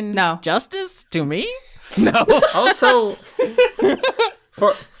explain No. justice to me? No. Also,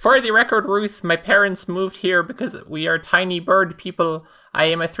 for the record, Ruth, my parents moved here because we are tiny bird people. I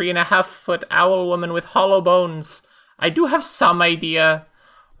am a 3.5-foot owl woman with hollow bones. I do have some idea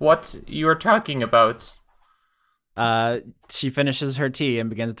what you are talking about. She finishes her tea and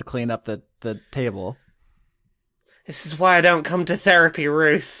begins to clean up the table. This is why I don't come to therapy,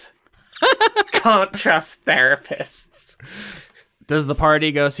 Ruth. Can't trust therapists. Does the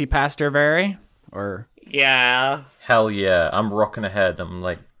party go see Pastor Very? Or Yeah. Hell yeah, I'm rocking ahead. I'm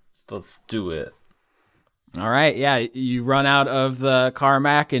like, let's do it. all right, yeah, you run out of the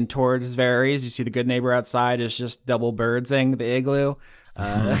Carmack and towards Very's. You see the good neighbor outside is just double birdsing the igloo.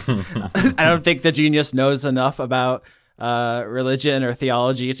 I don't think the genius knows enough about religion or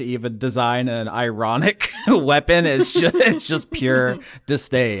theology to even design an ironic weapon. It's just pure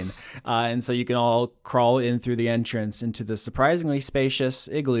disdain. And so you can all crawl in through the entrance into the surprisingly spacious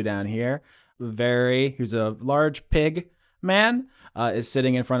igloo down here. Very, who's a large pig man, is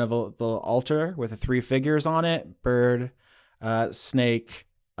sitting in front of the altar with the 3 figures on it: bird, snake,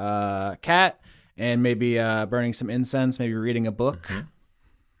 cat, and maybe burning some incense, maybe reading a book. Mm-hmm.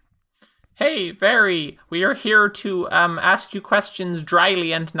 Hey, Very, we are here to ask you questions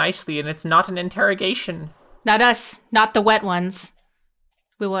dryly and nicely, and it's not an interrogation. Not us, not the wet ones.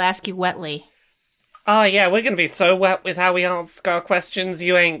 We will ask you wetly. Oh, yeah, we're gonna be so wet with how we ask our questions,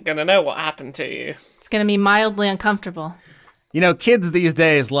 you ain't gonna know what happened to you. It's going to be mildly uncomfortable. You know, kids these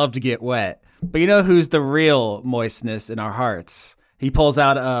days love to get wet, but you know who's the real moistness in our hearts? He pulls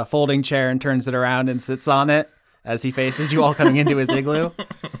out a folding chair and turns it around and sits on it as he faces you all coming into his igloo.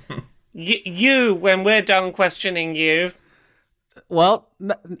 You, when we're done questioning you. Well,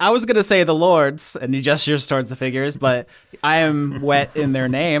 I was going to say the Lords, and he gestures towards the figures, but I am wet in their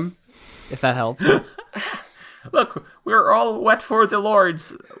name, if that helps. Look, we're all wet for the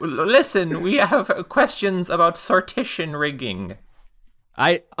lords. Listen, we have questions about sortition rigging.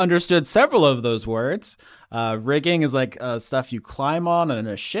 I understood several of those words. Rigging is like stuff you climb on in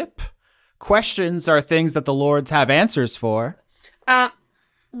a ship. Questions are things that the Lords have answers for.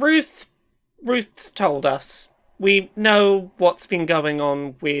 Ruth told us. We know what's been going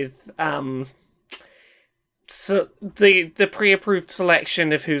on with so the pre-approved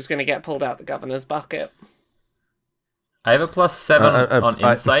selection of who's going to get pulled out the governor's bucket. I have a +7 on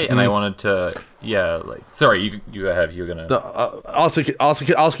insight, and I wanted to, sorry, you go ahead. You're gonna. Also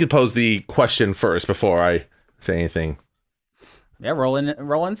could pose the question first before I say anything. Yeah, roll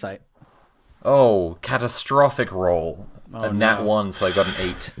insight. Oh, catastrophic roll. Oh, a nat no. 1, so I got an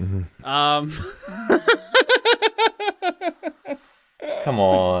 8. Come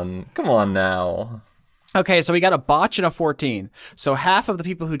on now. Okay, so we got a botch and a 14. So half of the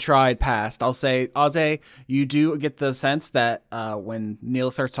people who tried passed. I'll say, Oze, you do get the sense that when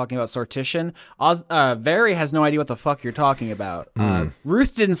Neil starts talking about sortition, Very has no idea what the fuck you're talking about.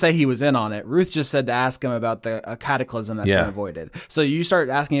 Ruth didn't say he was in on it. Ruth just said to ask him about the cataclysm that's been avoided. So you start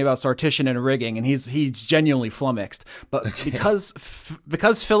asking about sortition and rigging, and he's genuinely flummoxed. But because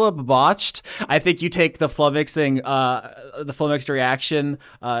Philip botched, I think you take the flummoxed reaction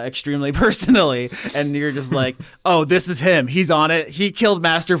extremely personally, and you're just like, oh, this is him. He's on it. He killed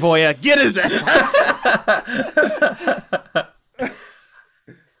Master Voya. Get his ass.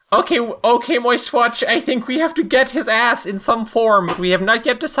 Okay, Moistwatch, I think we have to get his ass in some form, but we have not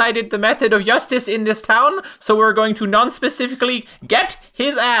yet decided the method of justice in this town, so we're going to non-specifically get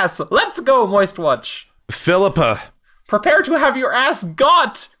his ass. Let's go, Moistwatch. Philippa. Prepare to have your ass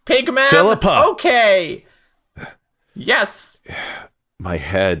got, Pigman. Philippa. Okay. Yes. My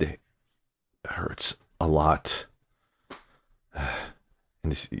head hurts a lot. And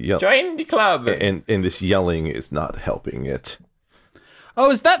this Join the club. and this yelling is not helping it.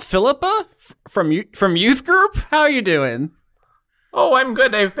 Oh, is that Philippa from youth group? How are you doing? Oh, I'm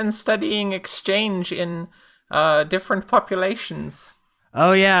good. I've been studying exchange in different populations.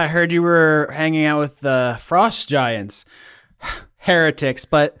 Oh yeah, I heard you were hanging out with the frost giants. Heretics,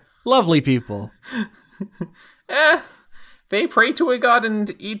 but lovely people. They pray to a god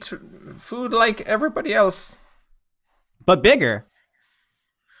and eat food like everybody else. But bigger.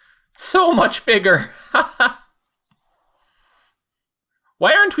 So much bigger.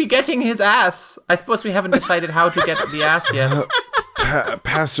 Why aren't we getting his ass? I suppose we haven't decided how to get the ass yet.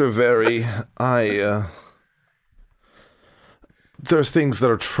 Pastor Very, there's things that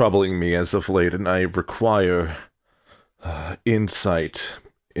are troubling me as of late, and I require insight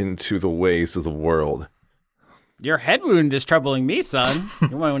into the ways of the world. Your head wound is troubling me, son.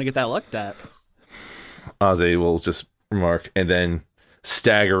 You might want to get that looked at. Aze will just remark, and then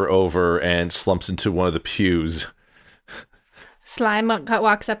stagger over and slumps into one of the pews. Slime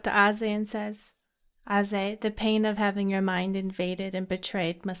walks up to Aze and says, Aze, the pain of having your mind invaded and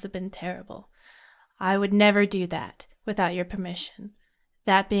betrayed must have been terrible. I would never do that without your permission.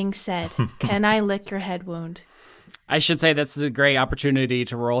 That being said, can I lick your head wound? I should say that's a great opportunity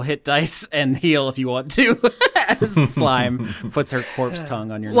to roll hit dice and heal if you want to. As Slime puts her corpse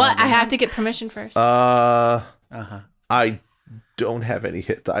tongue on your What? noggin. I have to get permission first. I don't have any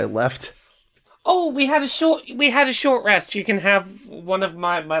hit die left. Oh, we had a short rest. You can have one of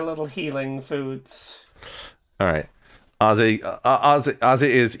my little healing foods. All right. Aze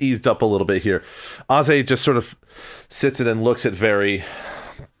is eased up a little bit here. Aze just sort of sits and then looks at very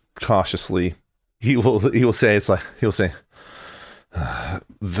cautiously. He'll say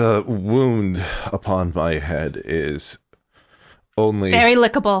the wound upon my head is only Very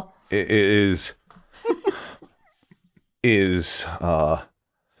lickable. is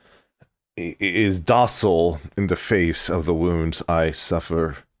docile in the face of the wounds I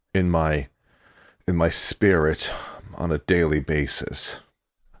suffer in my spirit on a daily basis.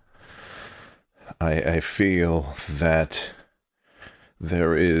 I feel that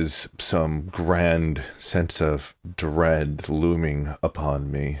there is some grand sense of dread looming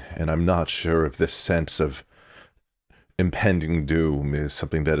upon me, and I'm not sure if this sense of impending doom is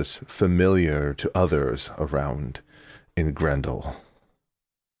something that is familiar to others around in Grendel.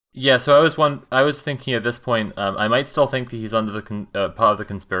 Yeah, so I was thinking at this point, I might still think that he's under the part of the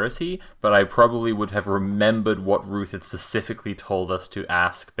conspiracy, but I probably would have remembered what Ruth had specifically told us to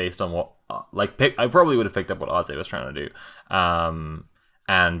ask based on what, I probably would have picked up what Aze was trying to do,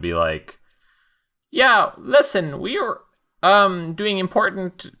 and be like, yeah, listen, we are doing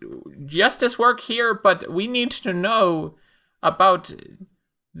important justice work here, but we need to know about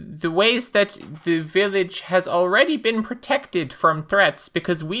the ways that the village has already been protected from threats,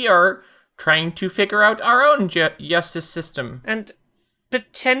 because we are trying to figure out our own justice system. And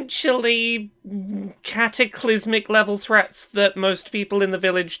potentially cataclysmic level threats that most people in the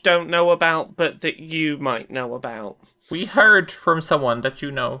village don't know about, but that you might know about. We heard from someone that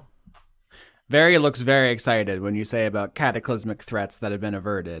you know. Very looks very excited when you say about cataclysmic threats that have been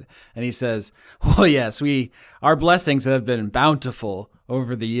averted. And he says, well, yes, our blessings have been bountiful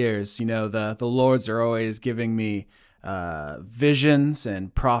over the years. You know, the lords are always giving me visions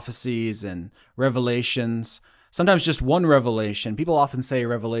and prophecies and revelations. Sometimes just one revelation. People often say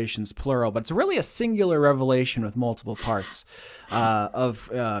revelations plural, but it's really a singular revelation with multiple parts of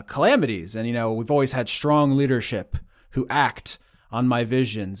calamities. And, you know, we've always had strong leadership who act on my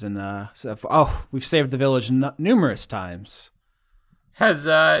visions. And we've saved the village numerous times. Has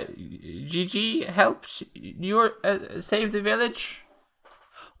Gigi helped you save the village?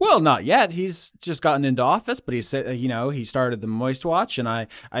 Well, not yet. He's just gotten into office, but he said, he started the Moist Watch, and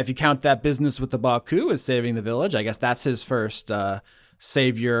if you count that business with the Baku as saving the village, I guess that's his first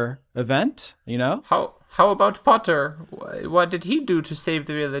savior event. You know. How about Potter? What did he do to save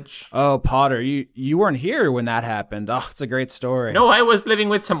the village? Oh, Potter, you weren't here when that happened. Oh, it's a great story. No, I was living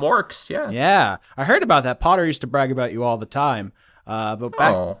with some orcs. Yeah. Yeah, I heard about that. Potter used to brag about you all the time.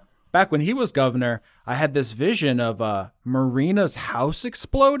 But back when he was governor, I had this vision of Marina's house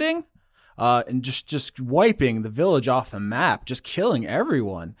exploding and just wiping the village off the map, just killing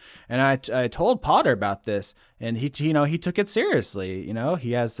everyone. And I told Potter about this, and he took it seriously. You know,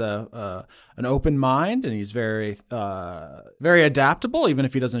 he has an open mind, and he's very very adaptable, even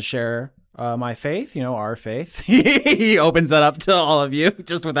if he doesn't share my faith, our faith. He opens that up to all of you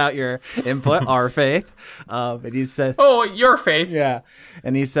just without your input, our faith. And he said, oh, your faith. Yeah.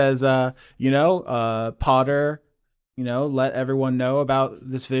 And he says, Potter, let everyone know about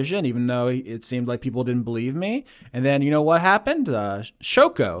this vision, even though it seemed like people didn't believe me. And then, what happened?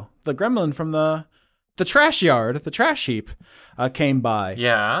 Shoko, the gremlin from the trash yard, the trash heap, came by.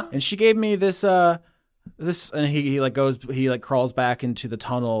 Yeah. And she gave me this he crawls back into the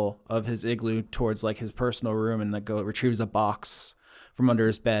tunnel of his igloo towards like his personal room and retrieves a box from under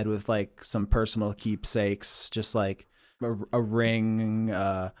his bed with like some personal keepsakes, just like a ring,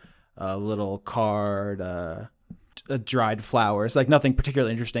 a little card, dried flowers, like nothing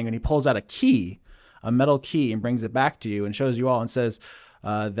particularly interesting. And he pulls out a metal key, and brings it back to you and shows you all and says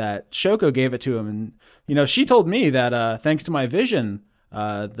that Shoko gave it to him. And, she told me that thanks to my vision,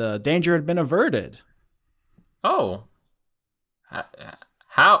 the danger had been averted. Oh.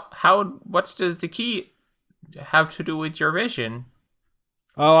 What does the key have to do with your vision?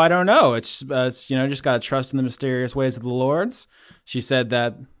 Oh, I don't know. It's just got to trust in the mysterious ways of the lords. She said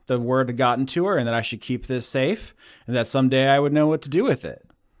that the word had gotten to her and that I should keep this safe and that someday I would know what to do with it.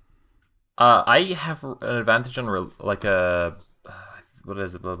 I have an advantage on what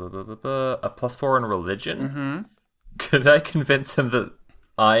is it? Blah, blah, blah, blah, blah, a +4 in religion. Mm-hmm. Could I convince him that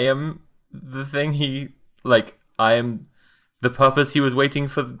I am the thing I am the purpose he was waiting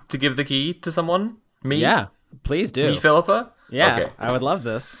for to give the key to someone? Me? Yeah, please do. Me, Philippa? Yeah, okay. I would love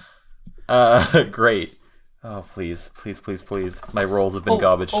this. Great. Oh, please. My rolls have been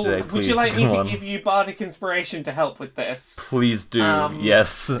garbage today. Please, would you like me come to on. give you bardic inspiration to help with this? Please do.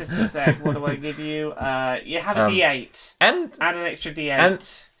 Yes. Just a sec. What do I give you? You have a D8 And and an extra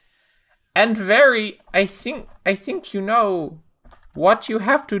D8. I think you know what you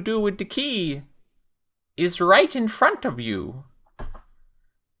have to do with the key is right in front of you.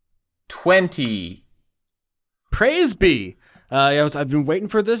 20. Praise be. I've been waiting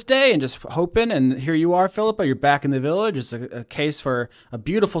for this day and just hoping, and here you are, Philippa. You're back in the village. It's a case for a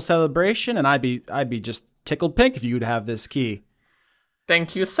beautiful celebration, and I'd be just tickled pink if you'd have this key.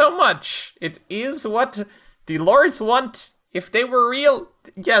 Thank you so much. It is what the lords want. If they were real,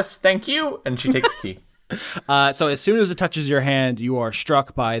 yes, thank you. And she takes the key. So as soon as it touches your hand, you are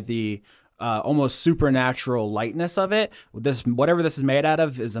struck by the almost supernatural lightness of it. Whatever this is made out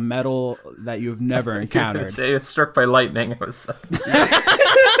of is a metal that you've never encountered. Say you're struck by lightning.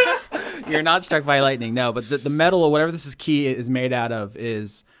 You're not struck by lightning, no. But the metal or whatever this key is made out of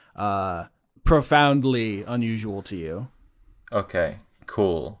is profoundly unusual to you. Okay,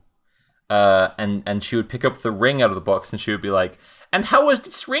 cool. And she would pick up the ring out of the box and she would be like, And how is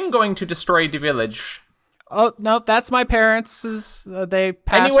this ring going to destroy the village? Oh, no, that's my parents'. They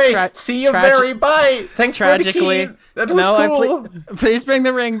passed. Anyway, see you very bye. Thanks tragically. for the key. That was cool. Please bring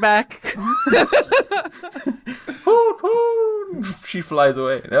the ring back. she flies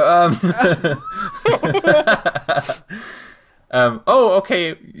away.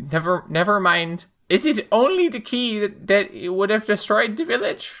 Okay. Never mind. Is it only the key that would have destroyed the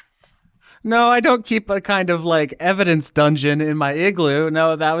village? No, I don't keep a kind of like evidence dungeon in my igloo.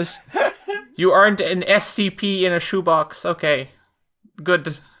 No, that was. You earned an SCP in a shoebox. Okay.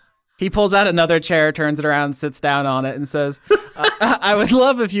 Good. He pulls out another chair, turns it around, sits down on it, and says, I would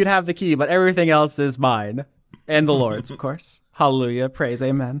love if you'd have the key, but everything else is mine. And the Lord's, of course. Hallelujah. Praise.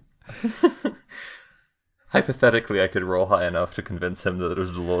 Amen. Hypothetically, I could roll high enough to convince him that it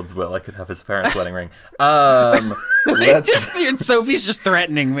was the Lord's will. I could have his parents' wedding ring. Sophie's just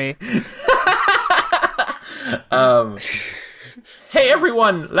threatening me. Hey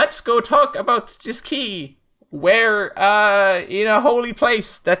everyone, let's go talk about this key. We're in a holy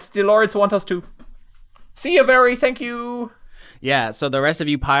place that the lords want us to. See you, Barry. Thank you. Yeah, so the rest of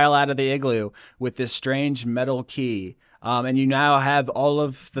you pile out of the igloo with this strange metal key. And you now have all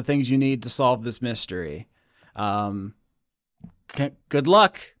of the things you need to solve this mystery. Good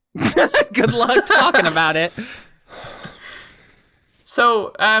luck. Good luck talking about it.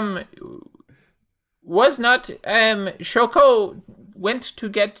 So, was not Shoko went to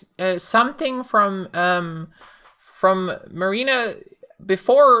get something from Marina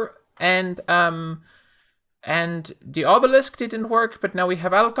before, and the obelisk didn't work, but now we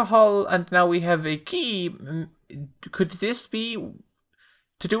have alcohol, and now we have a key. Could this be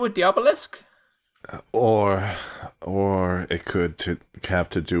to do with the obelisk? Or it could have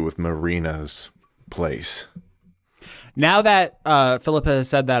to do with Marina's place. Now that Philippa has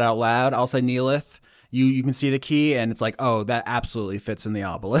said that out loud, I'll say Neelith, you can see the key, and it's like, oh, that absolutely fits in the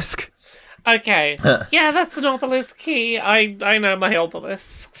obelisk. Okay. Yeah, that's an obelisk key. I know my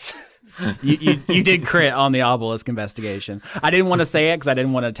obelisks. You did crit on the obelisk investigation. I didn't want to say it because I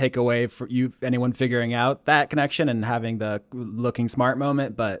didn't want to take away for anyone figuring out that connection and having the looking smart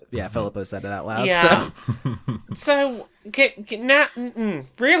moment. But yeah, Philippa said it out loud. Yeah. So now,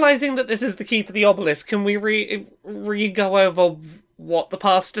 realizing that this is the key for the obelisk, can we go over what the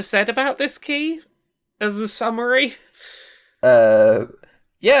pastor said about this key as a summary?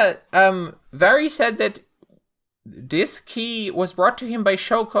 Yeah. Vari said that this key was brought to him by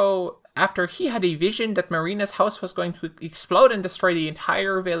Shoko after he had a vision that Marina's house was going to explode and destroy the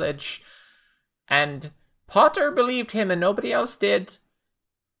entire village. And Potter believed him and nobody else did.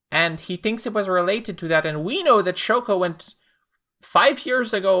 And he thinks it was related to that. And we know that Shoko went 5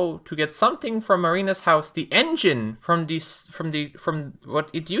 years ago to get something from Marina's house, the engine from what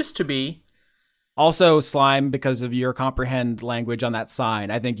it used to be. Also, Slime, because of your comprehend language on that sign,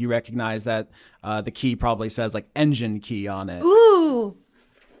 I think you recognize that the key probably says like engine key on it. Ooh.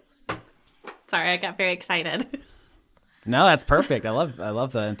 Sorry, I got very excited. No, that's perfect. I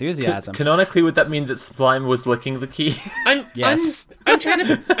love the enthusiasm. Canonically, would that mean that Slime was licking the key? Yes. I'm trying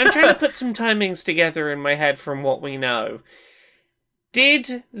to put some timings together in my head from what we know.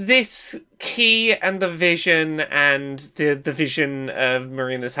 Did this key and the vision and the vision of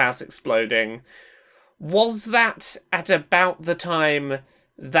Marina's house exploding, was that at about the time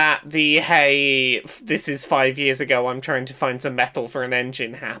that the hey, this is 5 years ago, I'm trying to find some metal for an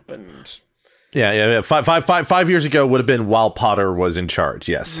engine happened? Yeah. 5 years ago would have been while Potter was in charge.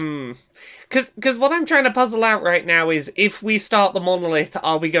 Yes. Because what I'm trying to puzzle out right now is if we start the monolith,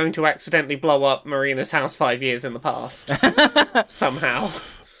 are we going to accidentally blow up Marina's house 5 years in the past somehow?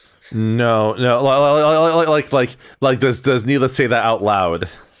 No. Like does Neelith say that out loud?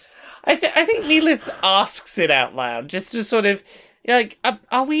 I think Neelith asks it out loud, just to sort of like,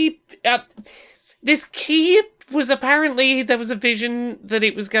 are we? This key was apparently there was a vision that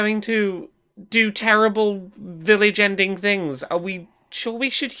it was going to do terrible village-ending things. Are we sure we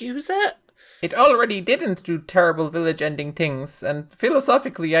should use it? It already didn't do terrible village-ending things, and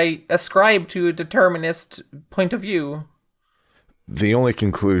philosophically I ascribe to a determinist point of view. The only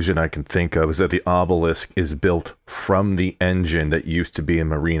conclusion I can think of is that the obelisk is built from the engine that used to be in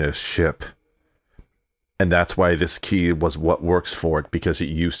Marina's ship. And that's why this key was what works for it, because it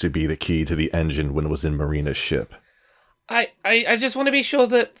used to be the key to the engine when it was in Marina's ship. I just want to be sure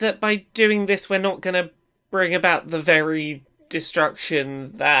that by doing this we're not going to bring about the very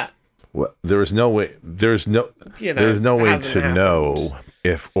destruction that... Well, there's no way to know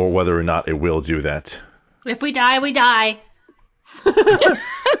if or whether or not it will do that. If we die, we die.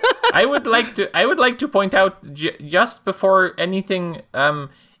 I would like to point out just before anything,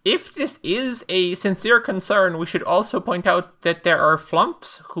 if this is a sincere concern, we should also point out that there are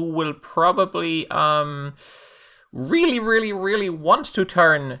flumps who will probably really, really, really want to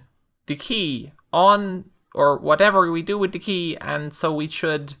turn the key on, or whatever we do with the key, and so we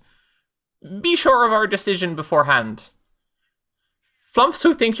should be sure of our decision beforehand. Flumps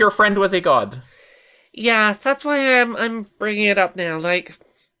who think your friend was a god. Yeah, that's why I'm bringing it up now. Like,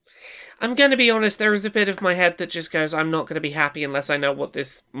 I'm going to be honest, there is a bit of my head that just goes, I'm not going to be happy unless I know what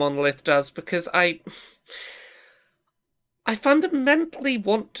this monolith does, because I fundamentally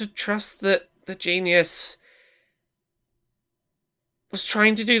want to trust that the genius was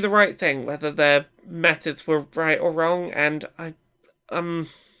trying to do the right thing, whether their methods were right or wrong, and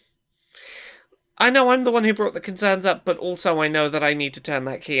I know I'm the one who brought the concerns up, but also I know that I need to turn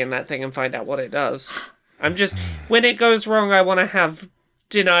that key in that thing and find out what it does. I'm just, when it goes wrong, I want to have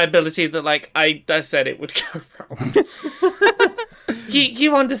deniability that, like, I said it would go wrong.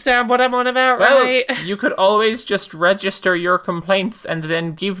 you understand what I'm on about, right? Well, you could always just register your complaints and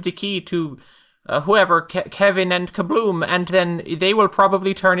then give the key to whoever, Kevin and Kabloom, and then they will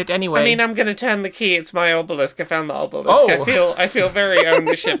probably turn it anyway. I mean, I'm going to turn the key. It's my obelisk. I found the obelisk. Oh. I feel very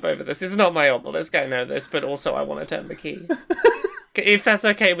ownership over this. It's not my obelisk, I know this, but also I want to turn the key. If that's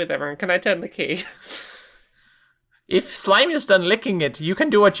okay with everyone, can I turn the key? If Slime is done licking it, you can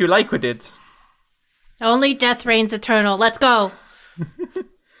do what you like with it. Only death reigns eternal. Let's go.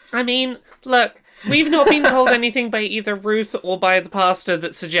 I mean, look, we've not been told anything by either Ruth or by the pastor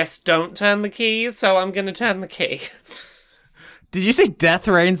that suggests don't turn the key, so I'm going to turn the key. Did you say death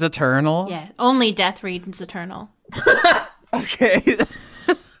reigns eternal? Yeah, only death reigns eternal. Okay.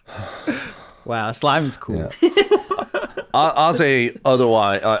 Wow, Slime is cool. Yeah.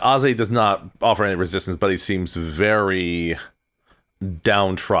 Ozzy does not offer any resistance, but he seems very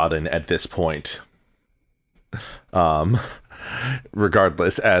downtrodden at this point.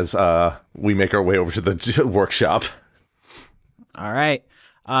 Regardless, as we make our way over to the workshop. All right.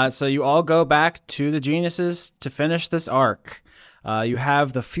 So you all go back to the geniuses to finish this arc. You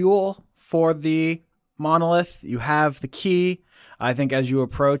have the fuel for the monolith. You have the key. I think as you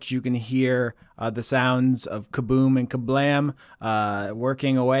approach, you can hear the sounds of Kaboom and Kablam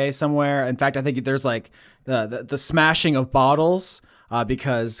working away somewhere. In fact, I think there's like the smashing of bottles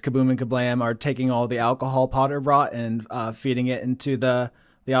because Kaboom and Kablam are taking all the alcohol Potter brought and feeding it into the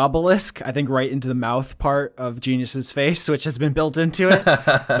the obelisk, I think right into the mouth part of Genius's face, which has been built into it.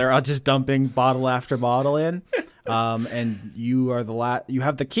 They're all just dumping bottle after bottle in. And you are you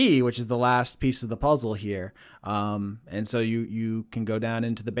have the key, which is the last piece of the puzzle here. And so you can go down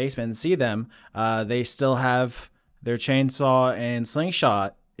into the basement and see them. They still have their chainsaw and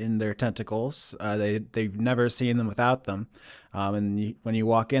slingshot in their tentacles. They've never seen them without them. And when you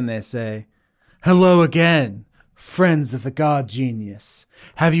walk in, they say, "Hello again, friends of the God Genius.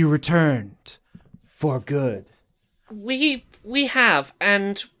 Have you returned for good?" We have,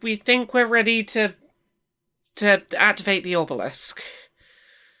 and we think we're ready to activate the obelisk.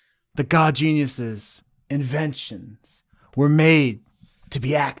 The God Genius's inventions were made to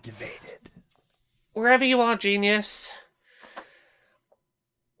be activated. Wherever you are, Genius,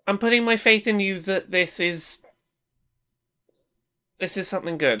 I'm putting my faith in you that this is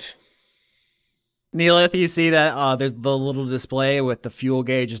something good. Neelith, you see that there's the little display with the fuel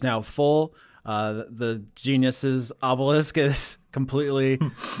gauge is now full. The Genius's obelisk is completely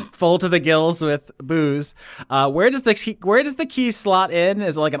full to the gills with booze. Where does the key slot in?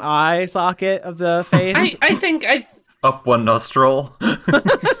 Is it like an eye socket of the face? I think Up one nostril.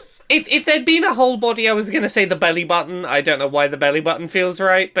 if there'd been a whole body, I was gonna say the belly button. I don't know why the belly button feels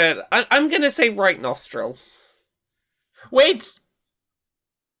right, but I'm gonna say right nostril. Wait!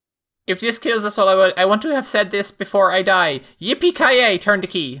 If this kills us all, I want to have said this before I die. Yippee-ki-yay, turn the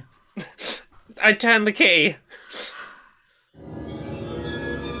key. I turn the key.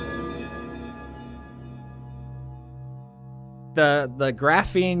 The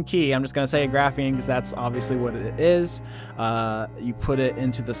graphene key, I'm just going to say graphene because that's obviously what it is. You put it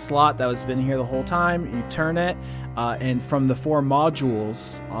into the slot that has been here the whole time. You turn it, and from the 4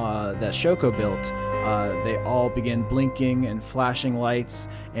 modules that Shoko built, they all begin blinking and flashing lights,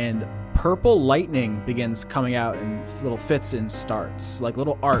 and purple lightning begins coming out in little fits and starts, like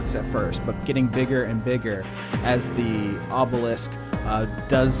little arcs at first, but getting bigger and bigger as the obelisk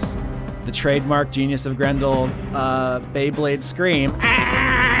does the trademark Genius of Grendel Beyblade scream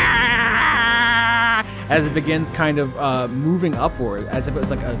as it begins kind of moving upward, as if it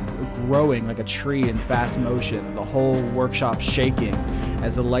was like growing like a tree in fast motion. The whole workshop shaking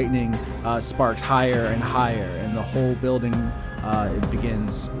as the lightning sparks higher and higher, and the whole building it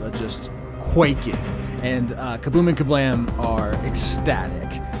begins just quaking. And Kaboom and Kablam are ecstatic.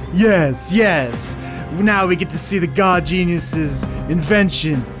 Yes, yes! Now we get to see the God Genius's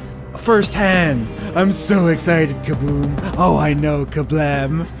invention firsthand. I'm so excited, Kaboom. Oh, I know,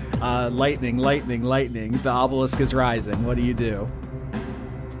 Kablam. Lightning, lightning, lightning. The obelisk is rising. What do you do?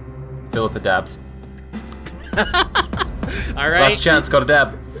 Philippa dabs. All right. Last chance, got a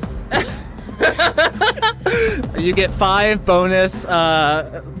dab. You get 5 bonus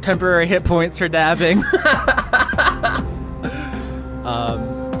temporary hit points for dabbing.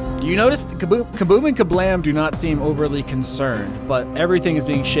 You notice Kaboom and Kablam do not seem overly concerned, but everything is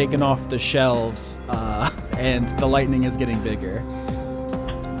being shaken off the shelves, and the lightning is getting bigger.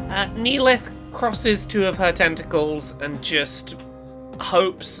 Neelith crosses 2 of her tentacles and just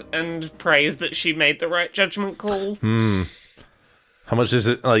hopes and prays that she made the right judgment call. How much is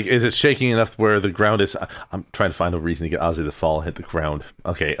it? Like, is it shaking enough where the ground is? I'm trying to find a reason to get Ozzy to fall and hit the ground.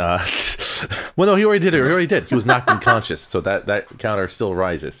 Okay. Well, no, he already did it. He already did. He was knocked unconscious, so that counter still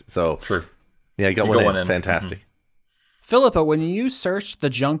rises. So, True. Yeah, you got one in. Fantastic. Mm-hmm. Philippa, when you searched the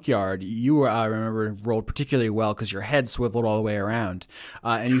junkyard, you I remember rolled particularly well because your head swiveled all the way around,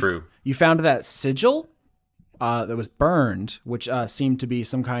 and True. You found that sigil that was burned, which seemed to be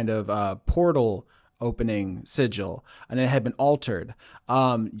some kind of portal opening sigil, and it had been altered.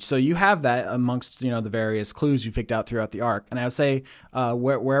 So you have that amongst the various clues you picked out throughout the arc. And I would say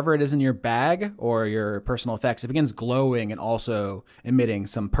wherever it is in your bag or your personal effects, it begins glowing and also emitting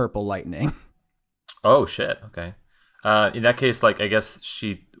some purple lightning. Oh shit. Okay. In that case, I guess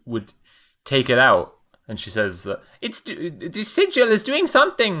she would take it out, and she says, the sigil is doing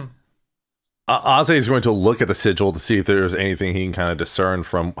something. Ozzy is going to look at the sigil to see if there's anything he can kind of discern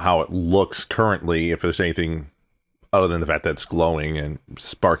from how it looks currently, if there's anything other than the fact that it's glowing and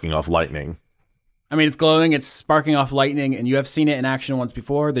sparking off lightning. I mean, it's glowing, it's sparking off lightning, and you have seen it in action once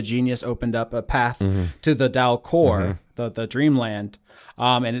before. The Genius opened up a path to the Dal Core, the Dreamland,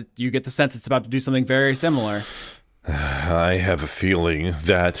 and you get the sense it's about to do something very similar. I have a feeling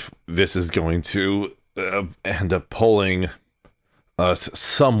that this is going to end up pulling us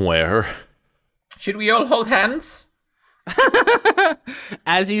somewhere. Should we all hold hands?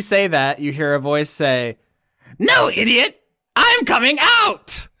 As you say that, you hear a voice say, "No, idiot! I'm coming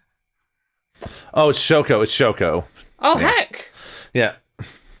out!" Oh, it's Shoko. It's Shoko. Oh, heck! Yeah.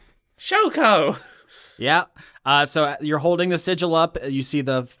 Shoko! Yeah. So you're holding the sigil up. You see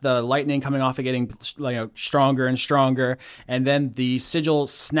the lightning coming off it getting stronger and stronger, and then the sigil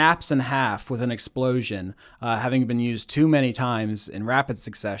snaps in half with an explosion. Having been used too many times in rapid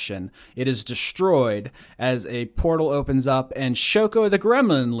succession, it is destroyed as a portal opens up and Shoko the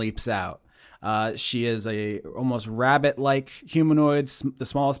Gremlin leaps out. She is a almost rabbit-like humanoid, the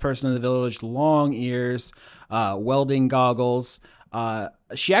smallest person in the village, long ears, welding goggles.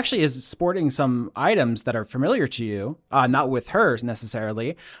 She actually is sporting some items that are familiar to you, not with hers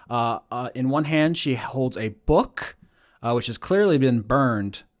necessarily. In one hand, she holds a book, which has clearly been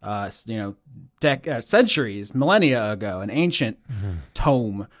burned, centuries, millennia ago, an ancient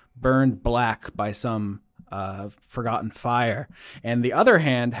tome burned black by some forgotten fire. And the other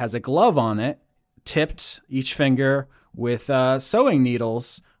hand has a glove on it, tipped each finger with sewing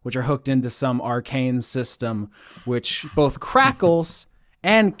needles, which are hooked into some arcane system, which both crackles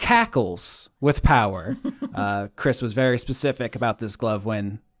and cackles with power. Chris was very specific about this glove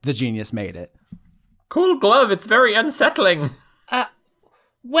when the genius made it. Cool glove, it's very unsettling.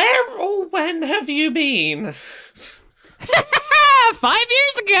 Where or when have you been? 5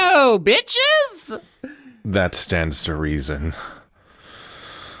 years ago, bitches! That stands to reason.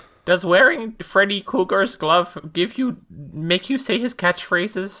 Does wearing Freddy Krueger's glove make you say his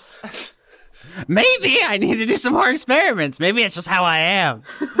catchphrases? Maybe I need to do some more experiments. Maybe it's just how I am.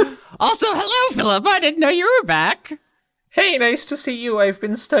 Also, hello, Philip. I didn't know you were back. Hey, nice to see you. I've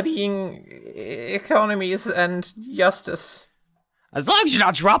been studying economies and justice. As long as you're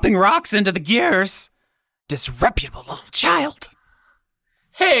not dropping rocks into the gears. Disreputable little child.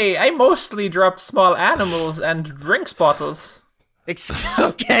 Hey, I mostly dropped small animals and drinks bottles.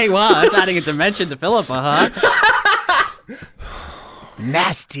 Okay, well, that's adding a dimension to Philippa, huh?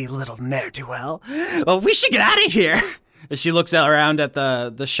 Nasty little ne'er-do-well. Well, we should get out of here. As she looks around at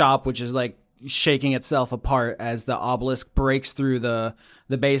the shop, which is like shaking itself apart as the obelisk breaks through the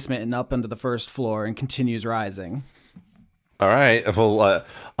basement and up into the first floor and continues rising. All right. Well,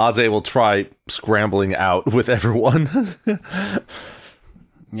 Aze will try scrambling out with everyone.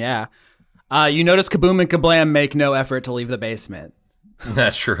 Yeah. You notice Kaboom and Kablam make no effort to leave the basement.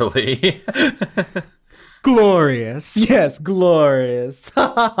 Naturally. Glorious. Yes, glorious.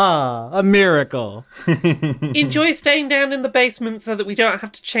 A miracle. Enjoy staying down in the basement so that we don't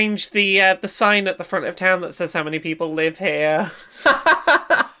have to change the sign at the front of town that says how many people live here.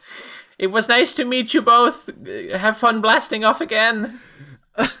 It was nice to meet you both. Have fun blasting off again.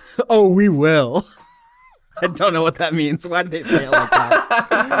 Oh, we will. I don't know what that means. Why did they say it like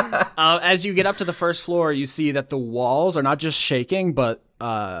that? As you get up to the first floor, you see that the walls are not just shaking, but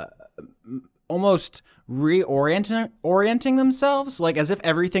almost orienting themselves, like as if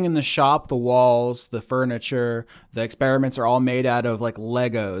everything in the shop, the walls, the furniture, the experiments are all made out of like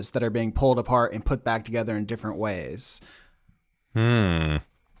Legos that are being pulled apart and put back together in different ways.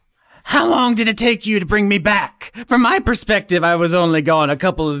 How long did it take you to bring me back? From my perspective, I was only gone a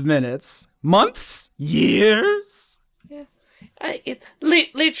couple of minutes. Months? Years?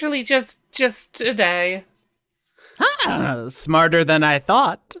 Literally just a day. Smarter than I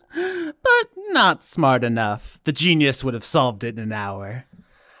thought, but not smart enough. The genius would have solved it in an hour.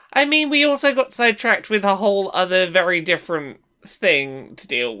 I mean, we also got sidetracked with a whole other very different thing to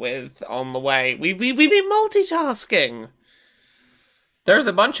deal with on the way. We've been multitasking. There's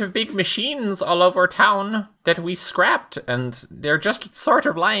a bunch of big machines all over town that we scrapped, and they're just sort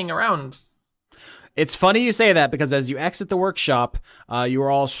of lying around. It's funny you say that because as you exit the workshop, you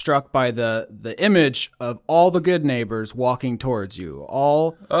are all struck by the image of all the good neighbors walking towards you.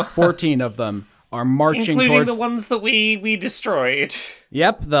 All 14 of them are marching including towards... the ones that we destroyed.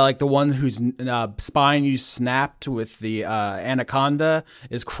 Yep, the one whose spine you snapped with the anaconda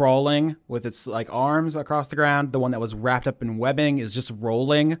is crawling with its like arms across the ground. The one that was wrapped up in webbing is just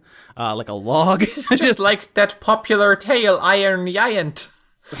rolling like a log. Just like that popular tale, Iron Giant.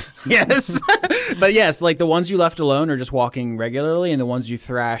 Yes. But yes, like the ones you left alone are just walking regularly, and the ones you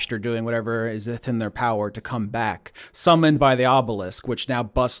thrashed are doing whatever is within their power to come back, summoned by the obelisk, which now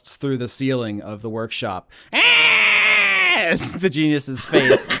busts through the ceiling of the workshop. As the genius's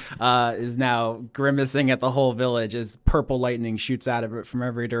face is now grimacing at the whole village as purple lightning shoots out of it from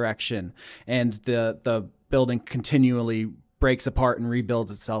every direction, and the building continually breaks apart and rebuilds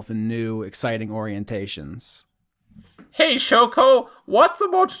itself in new, exciting orientations. Hey, Shoko, what's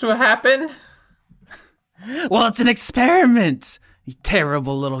about to happen? Well, it's an experiment, you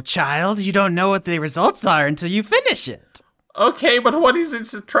terrible little child. You don't know what the results are until you finish it. Okay, but what is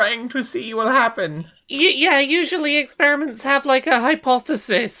it trying to see will happen? Yeah, usually experiments have like a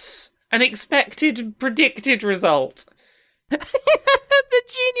hypothesis, an expected, predicted result. The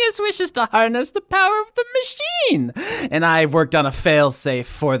genius wishes to harness the power of the machine. And I've worked on a failsafe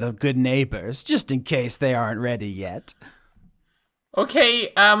for the good neighbors, just in case they aren't ready yet.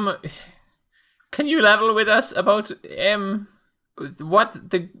 Okay, can you level with us about what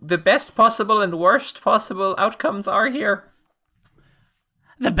the best possible and worst possible outcomes are here?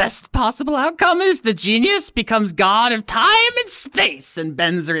 The best possible outcome is the genius becomes god of time and space and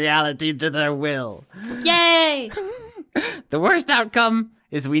bends reality to their will. Yay! The worst outcome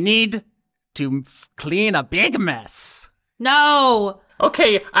is we need to clean a big mess. No!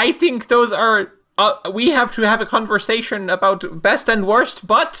 Okay, I think those are... we have to have a conversation about best and worst,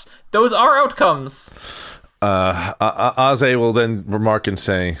 but those are outcomes. Aze will then remark and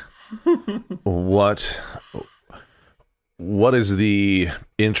say, What is the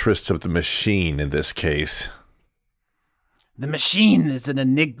interest of the machine in this case? The machine is an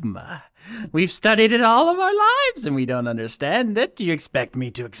enigma. We've studied it all of our lives and we don't understand it. Do you expect me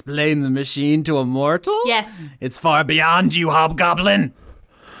to explain the machine to a mortal? Yes. It's far beyond you, hobgoblin.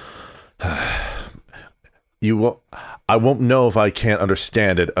 I won't know if I can't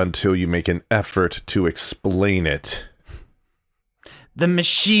understand it until you make an effort to explain it. The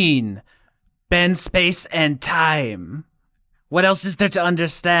machine bends space and time. What else is there to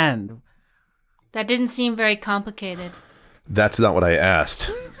understand? That didn't seem very complicated. That's not what I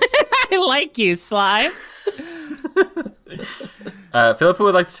asked. I like you, Slime. Philippa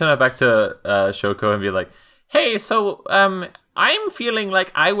would like to turn it back to Shoko and be like, Hey, so, I'm feeling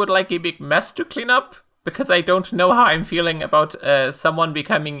like I would like a big mess to clean up, because I don't know how I'm feeling about someone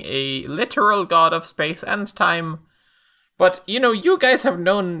becoming a literal god of space and time. But, you guys have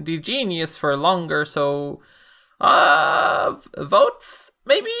known the genius for longer, so... votes,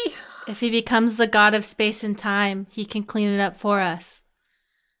 maybe? If he becomes the god of space and time, he can clean it up for us.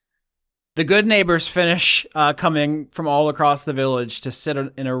 The good neighbors finish coming from all across the village to sit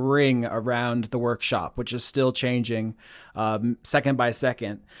in a ring around the workshop, which is still changing second by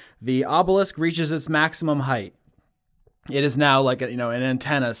second. The obelisk reaches its maximum height. It is now like an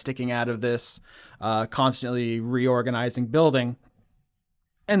antenna sticking out of this constantly reorganizing building.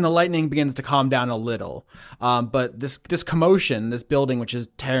 And the lightning begins to calm down a little. But this commotion, this building, which is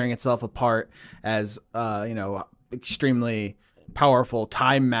tearing itself apart as, extremely powerful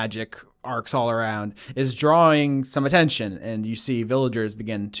time magic arcs all around, is drawing some attention. And you see villagers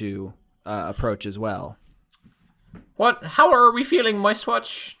begin to approach as well. What? How are we feeling,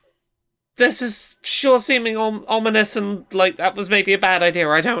 Moistwatch? This is sure seeming ominous and like that was maybe a bad idea.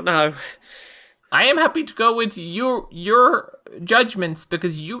 I don't know. I am happy to go with your judgments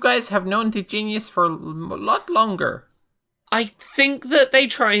because you guys have known the genius for a lot longer. I think that they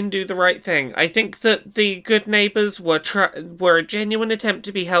try and do the right thing. I think that the good neighbors were a genuine attempt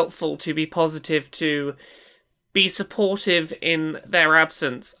to be helpful, to be positive, to be supportive in their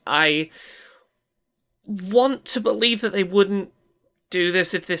absence. I want to believe that they wouldn't do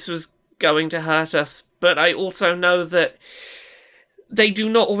this if this was going to hurt us, but I also know that they do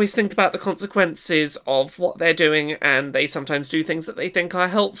not always think about the consequences of what they're doing, and they sometimes do things that they think are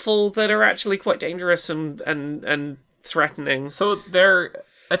helpful that are actually quite dangerous and threatening. So their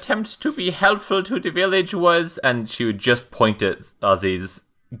attempt to be helpful to the village was... And she would just point at Ozzy's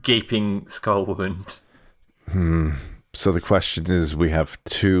gaping skull wound. So the question is, we have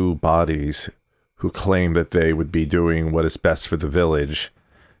two bodies who claim that they would be doing what is best for the village.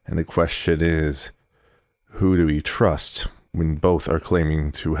 And the question is, who do we trust when both are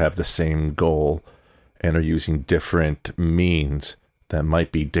claiming to have the same goal and are using different means that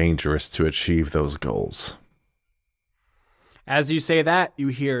might be dangerous to achieve those goals? As you say that, you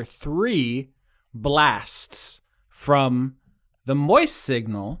hear 3 blasts from the moist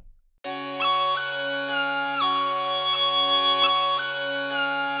signal.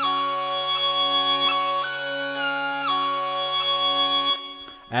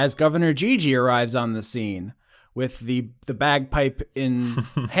 As Governor Gigi arrives on the scene with the bagpipe in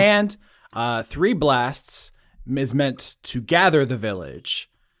hand, 3 blasts is meant to gather the village.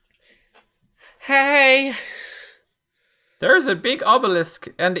 Hey! There's a big obelisk,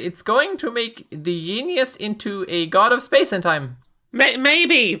 and it's going to make the genius into a god of space and time.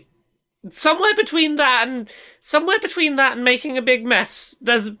 Maybe. Somewhere between that and making a big mess.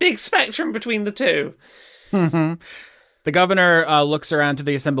 There's a big spectrum between the two. The governor looks around to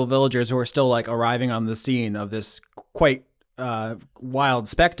the assembled villagers who are still arriving on the scene of this quite wild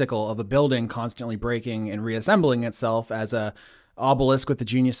spectacle of a building constantly breaking and reassembling itself as a obelisk with the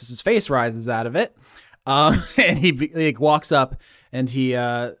genius's face rises out of it. And he walks up and he,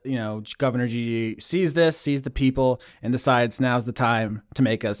 Governor Gigi sees the people and decides now's the time to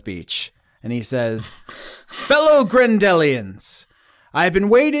make a speech. And he says, "Fellow Grendelians, I have been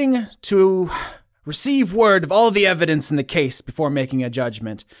waiting to receive word of all the evidence in the case before making a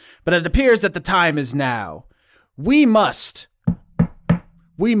judgment, but it appears that the time is now. We must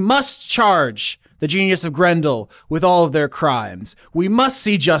charge the genius of Grendel with all of their crimes. We must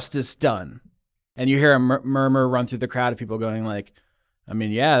see justice done. And you hear a murmur run through the crowd of people going like, I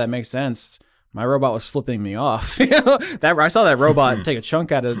mean, yeah, that makes sense. My robot was flipping me off. I saw that robot take a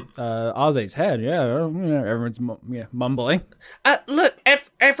chunk out of Ozzy's head. Yeah, everyone's mumbling. Look,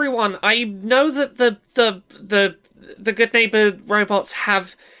 everyone. I know that the Good Neighbor robots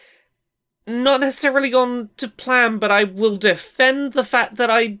have not necessarily gone to plan, but I will defend the fact that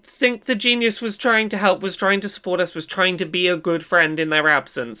I think the genius was trying to help, was trying to support us, was trying to be a good friend in their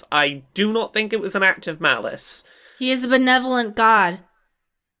absence. I do not think it was an act of malice. He is a benevolent god.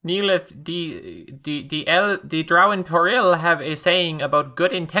 Neelith, the Drow and Toril have a saying about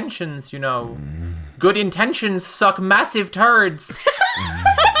good intentions, you know. Good intentions suck massive turds.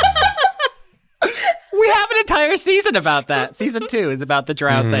 We have an entire season about that. Season 2 is about the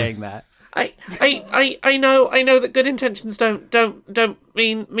Drow saying that. I know that good intentions don't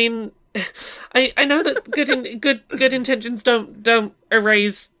mean I know that good intentions don't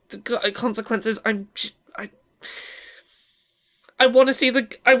erase the consequences. I want to see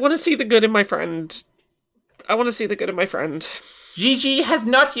the good in my friend. I want to see the good in my friend. Gigi has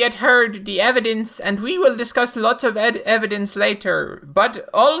not yet heard the evidence, and we will discuss lots of evidence later. But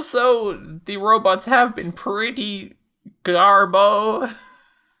also, the robots have been pretty garbo.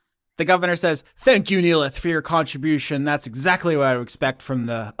 The governor says, "Thank you, Neelith, for your contribution. That's exactly what I would expect from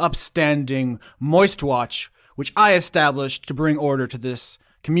the upstanding Moist Watch, which I established to bring order to this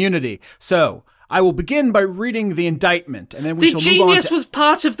community. So, I will begin by reading the indictment, and then we shall move on to..." The genius was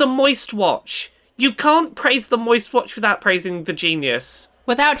part of the Moist Watch. You can't praise the Moist Watch without praising the genius.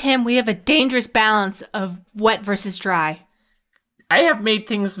 Without him, we have a dangerous balance of wet versus dry. I have made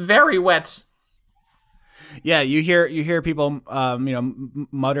things very wet. Yeah, you hear people,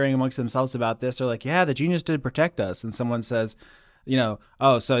 muttering amongst themselves about this. They're like, "Yeah, the genius did protect us," and someone says,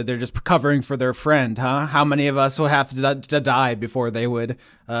 "Oh, so they're just covering for their friend, huh? How many of us will have to die before they would,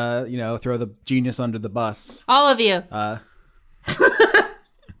 throw the genius under the bus?" All of you.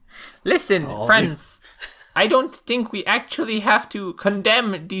 Listen, friends, I don't think we actually have to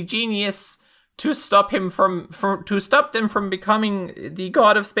condemn the genius to stop him to stop them from becoming the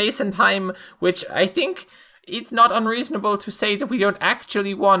god of space and time, which I think it's not unreasonable to say that we don't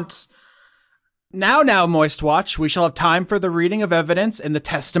actually want. Now, Moist Watch, we shall have time for the reading of evidence and the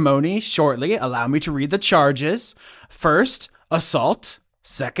testimony shortly. Allow me to read the charges. First, assault.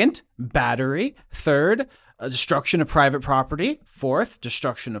 Second, battery. Third, destruction of private property. Fourth,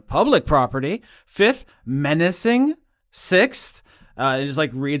 destruction of public property. Fifth, menacing. Sixth, it just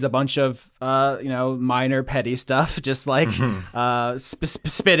reads a bunch of minor petty stuff, just like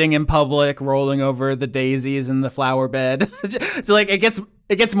spitting in public, rolling over the daisies in the flower bed. So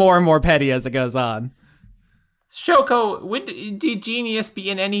it gets more and more petty as it goes on. Shoko, would the genius be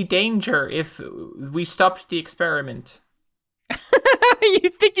in any danger if we stopped the experiment?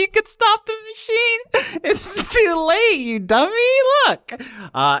 You think you could stop the machine? It's too late, you dummy. Look.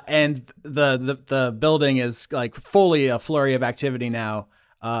 And the building is fully a flurry of activity now.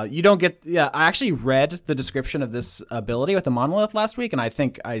 You don't get. Yeah, I actually read the description of this ability with the monolith last week, and I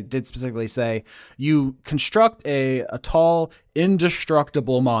think I did specifically say you construct a tall,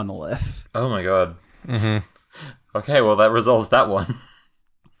 indestructible monolith. Oh my god. Mm-hmm. Okay, well that resolves that one.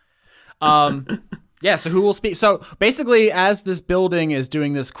 Yeah, so who will speak? So basically, as this building is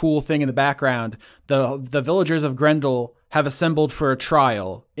doing this cool thing in the background, the villagers of Grendel have assembled for a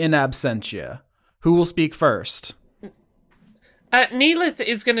trial in absentia. Who will speak first? Neelith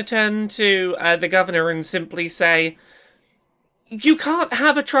is going to turn to the governor and simply say, "You can't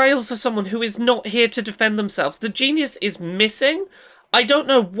have a trial for someone who is not here to defend themselves. The genius is missing. I don't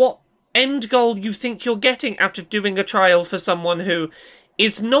know what end goal you think you're getting out of doing a trial for someone who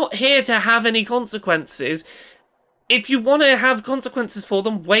is not here to have any consequences. If you want to have consequences for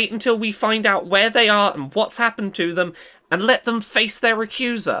them, wait until we find out where they are and what's happened to them, and let them face their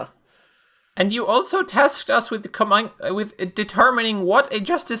accuser." And you also tasked us with determining what a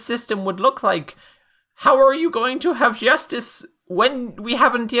justice system would look like. How are you going to have justice when we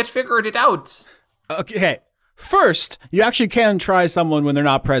haven't yet figured it out? Okay. First, you actually can try someone when they're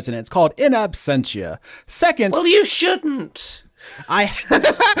not present. It's called in absentia. Second... Well, you shouldn't. I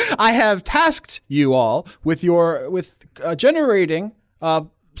have tasked you all with generating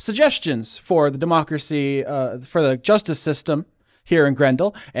suggestions for the democracy, for the justice system here in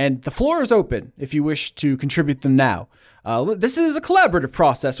Grendel, and the floor is open if you wish to contribute them now. This is a collaborative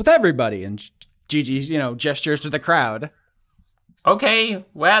process with everybody, and Gigi, gestures to the crowd. Okay,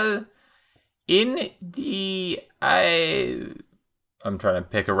 well, in the I'm trying to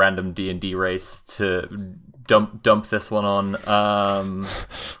pick a random D&D race to dump this one on.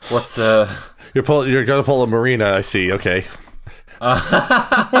 What's You're gonna pull a Marina, I see. Okay.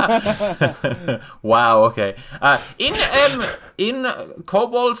 Wow. Okay. In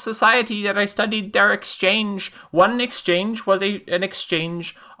Kobold society that I studied, their exchange, one exchange was an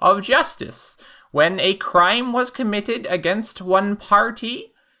exchange of justice. When a crime was committed against one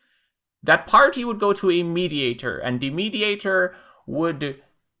party, that party would go to a mediator, and the mediator would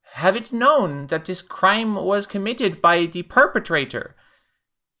have it known that this crime was committed by the perpetrator,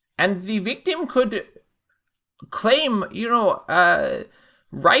 and the victim could claim,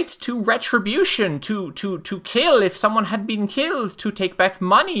 right to retribution, to kill if someone had been killed, to take back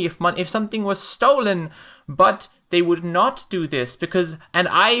money if something was stolen, but they would not do this because an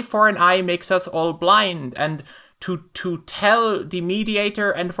eye for an eye makes us all blind, and to tell the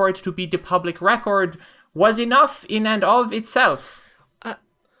mediator and for it to be the public record was enough in and of itself.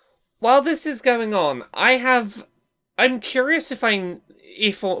 While this is going on, I'm curious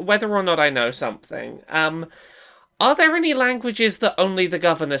if whether or not I know something. Are there any languages that only the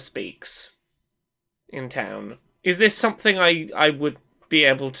governor speaks in town? Is this something I would be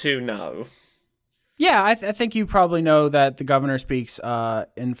able to know? Yeah, I think you probably know that the governor speaks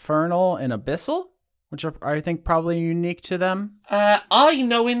Infernal and Abyssal, which are, I think, probably unique to them. I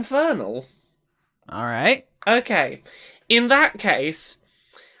know Infernal. All right. Okay. In that case,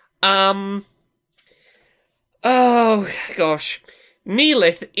 oh gosh.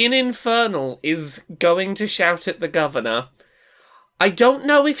 Neelith in Infernal is going to shout at the governor. I don't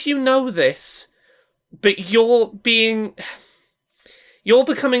know if you know this, but you're becoming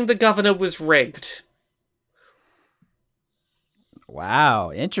the governor was rigged.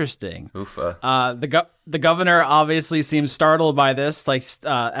 Wow, interesting. Oofa. The governor obviously seems startled by this, like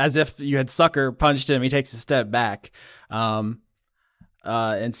as if you had sucker punched him. He takes a step back, and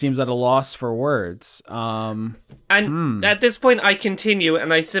seems at a loss for words. And at this point, I continue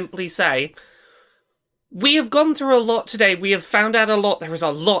and I simply say, we have gone through a lot today. We have found out a lot. There is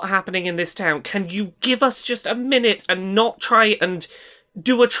a lot happening in this town. Can you give us just a minute and not try and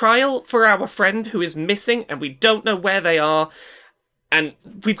do a trial for our friend who is missing and we don't know where they are? And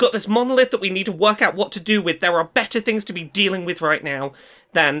we've got this monolith that we need to work out what to do with. There are better things to be dealing with right now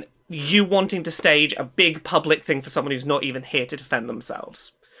than you wanting to stage a big public thing for someone who's not even here to defend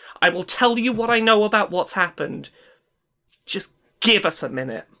themselves. I will tell you what I know about what's happened. Just give us a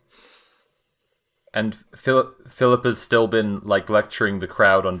minute. And Philip has still been lecturing the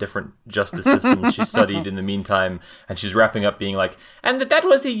crowd on different justice systems she studied in the meantime, and she's wrapping up being like, and that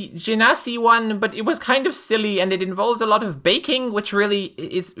was the Genasi one, but it was kind of silly and it involved a lot of baking, which really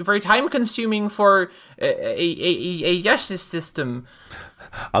is very time consuming for a justice system.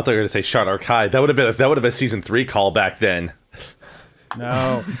 I thought you were going to say Shadar Kai. That would have been season 3 call back then.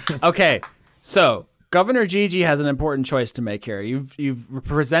 No. Okay, so Governor Gigi has an important choice to make here. You've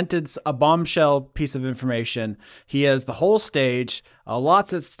presented a bombshell piece of information. He has the whole stage,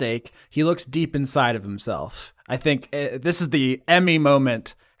 lots at stake. He looks deep inside of himself. I think this is the Emmy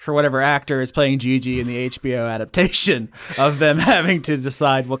moment for whatever actor is playing Gigi in the HBO adaptation of them having to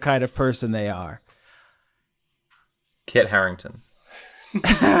decide what kind of person they are. Kit Harington.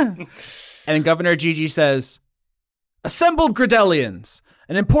 And Governor Gigi says, "Assembled Gradelians,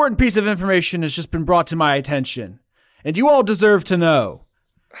 an important piece of information has just been brought to my attention, and you all deserve to know.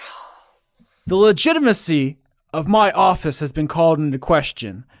 The legitimacy of my office has been called into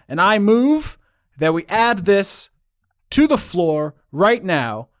question, and I move that we add this to the floor right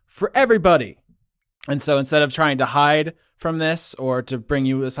now for everybody." And so instead of trying to hide from this or to bring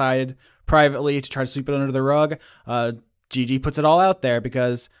you aside privately to try to sweep it under the rug, Gigi puts it all out there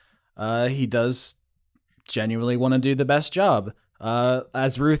because he does genuinely want to do the best job.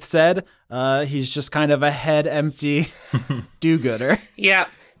 As Ruth said, he's just kind of a head empty do-gooder. Yeah,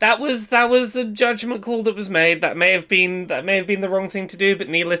 that was the judgment call that was made. That may have been the wrong thing to do, but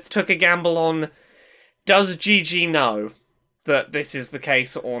Neelith took a gamble on, does Gigi know that this is the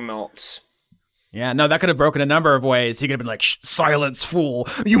case or not? Yeah, no, that could have broken a number of ways. He could have been like, silence, fool,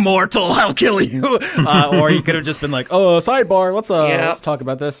 you mortal, I'll kill you. Or he could have just been like, oh, sidebar, let's talk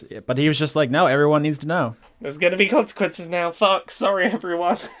about this. But he was just like, no, everyone needs to know. There's going to be consequences now. Fuck, sorry,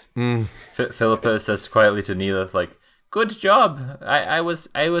 everyone. Philippa says quietly to Neelith, like, Good job. I was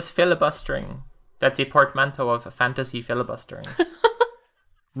filibustering. That's a portmanteau of fantasy filibustering.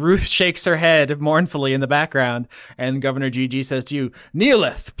 Ruth shakes her head mournfully in the background, and Governor Gigi says to you,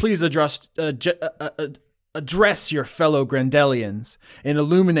 Neelith, please address your fellow Grendelians and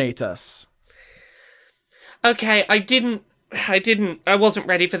illuminate us. Okay, I didn't I wasn't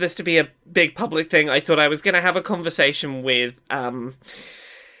ready for this to be a big public thing. I thought I was going to have a conversation with the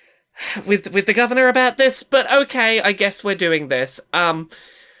governor about this, but okay, I guess we're doing this. The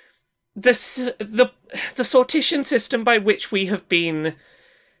sortition system by which we have been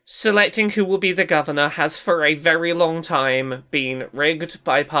selecting who will be the governor has for a very long time been rigged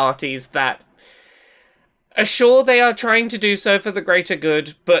by parties that are sure they are trying to do so for the greater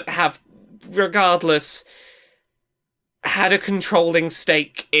good, but have, regardless, had a controlling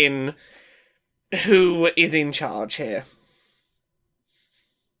stake in who is in charge here.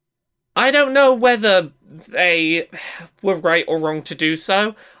 I don't know whether they were right or wrong to do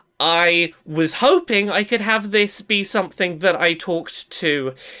so. I was hoping I could have this be something that I talked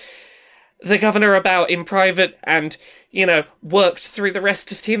to the governor about in private and, worked through the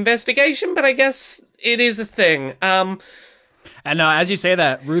rest of the investigation, but I guess it is a thing. And as you say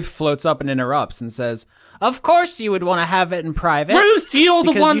that, Ruth floats up and interrupts and says, "Of course you would want to have it in private. Ruth, you're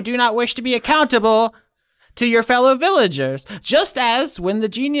the one... Because you do not wish to be accountable to your fellow villagers. Just as, when the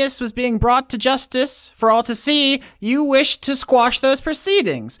genius was being brought to justice for all to see, you wished to squash those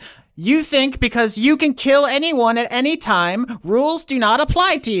proceedings. You think because you can kill anyone at any time, rules do not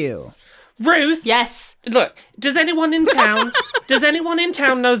apply to you." Ruth? Yes. Look, does anyone in town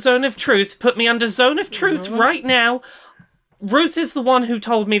know Zone of Truth? Put me under Zone of Truth right now. Ruth is the one who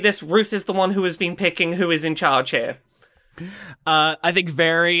told me this. Ruth is the one who has been picking who is in charge here. I think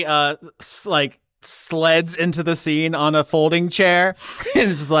very, sleds into the scene on a folding chair. And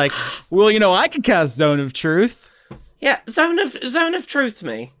it's just like, well, I can cast Zone of Truth. Yeah, Zone of Truth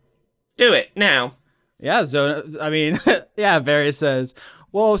me. Do it, now. Yeah, Varys says,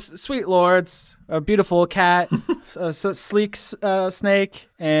 "Well, sweet lords, a beautiful cat, a sleek snake,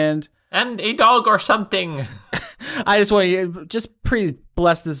 and a dog or something." I just want you just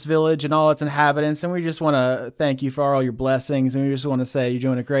bless this village and all its inhabitants, and we just want to thank you for all your blessings, and we just want to say you're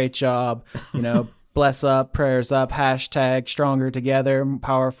doing a great job. Bless up, prayers up, hashtag stronger together,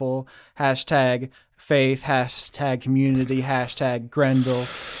 powerful, hashtag faith, hashtag community, hashtag Grendel,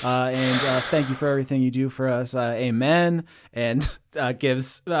 and thank you for everything you do for us. Amen. And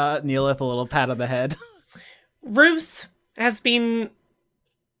gives Neelith a little pat on the head. Ruth has been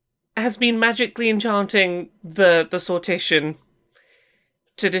magically enchanting the sortition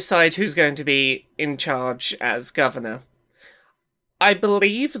to decide who's going to be in charge as governor. I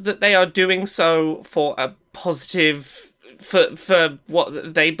believe that they are doing so for a positive, for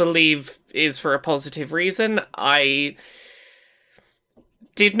what they believe is for a positive reason. I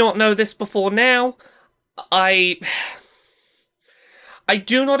did not know this before now. I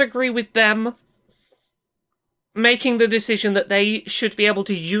do not agree with them making the decision that they should be able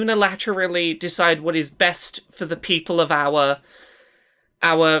to unilaterally decide what is best for the people of our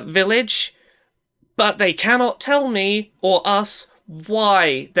village, but they cannot tell me or us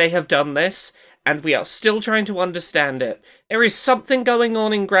why they have done this, and we are still trying to understand it. There is something going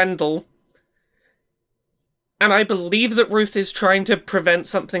on in Grendel, and I believe that Ruth is trying to prevent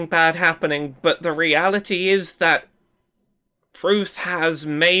something bad happening, but the reality is that Ruth has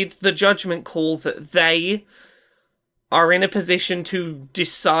made the judgment call that they are in a position to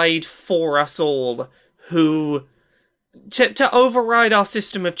decide for us all to override our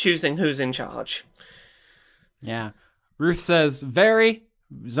system of choosing who's in charge. Yeah. Ruth says, "Very,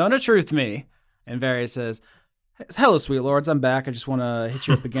 Zone of Truth me." And Varys says, "Hello, sweet lords, I'm back. I just want to hit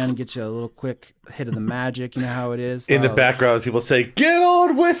you up again and get you a little quick hit of the magic. You know how it is." In the background, people say, "Get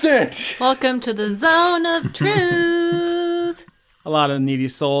on with it!" Welcome to the Zone of Truth. A lot of needy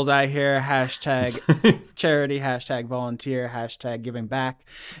souls out here. Hashtag charity, hashtag volunteer, hashtag giving back.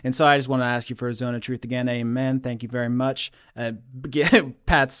 And so I just want to ask you for a Zone of Truth again. Amen. Thank you very much.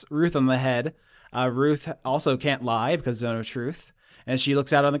 Pats Ruth on the head. Ruth also can't lie because Zone of Truth. And she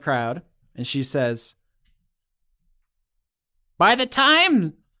looks out on the crowd and she says, "By the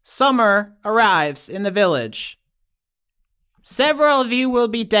time summer arrives in the village, several of you will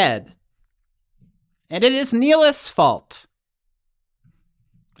be dead. And it is Neelith's fault."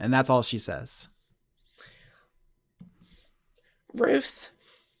 And that's all she says. Ruth,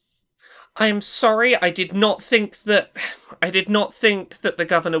 I am sorry. I did not think that the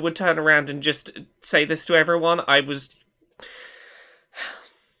governor would turn around and just say this to everyone.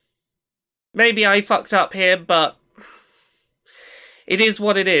 Maybe I fucked up here, but it is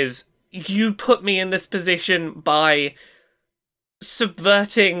what it is. You put me in this position by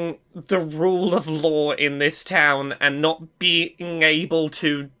subverting the rule of law in this town and not being able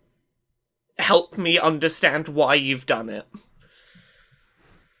to help me understand why you've done it.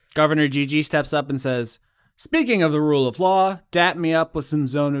 Governor Gigi steps up and says, Speaking of the rule of law, dap me up with some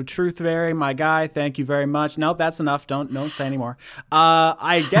Zone of Truth, my guy. Thank you very much. Nope, that's enough. Don't say anymore.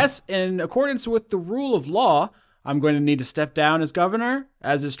 I guess in accordance with the rule of law, I'm going to need to step down as governor,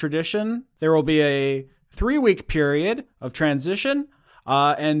 as is tradition. There will be a 3-week period of transition,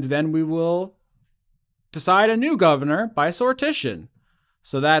 and then we will decide a new governor by sortition.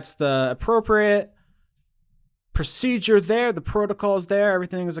 So that's the appropriate procedure there. The protocol's there.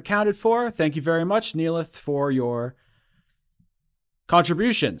 Everything is accounted for. Thank you very much, Neelith, for your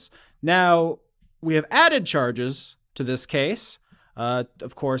contributions. Now, we have added charges to this case.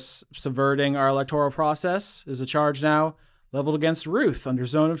 Of course, subverting our electoral process is a charge now leveled against Ruth under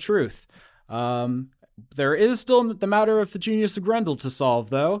Zone of Truth. There is still the matter of the Genius of Grendel to solve,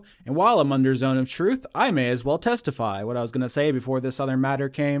 though, and while I'm under Zone of Truth, I may as well testify what I was going to say before this other matter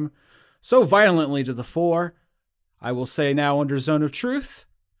came so violently to the fore. I will say now under Zone of Truth,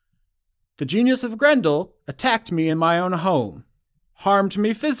 the Genius of Grendel attacked me in my own home, harmed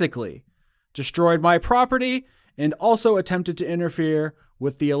me physically, destroyed my property, and also attempted to interfere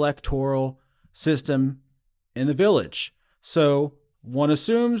with the electoral system in the village. So one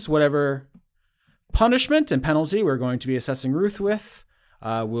assumes whatever punishment and penalty we're going to be assessing Ruth with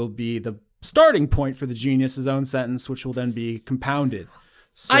will be the starting point for the genius's own sentence, which will then be compounded.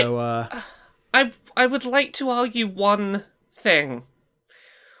 So I would like to argue one thing.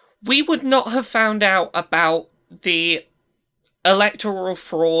 We would not have found out about the electoral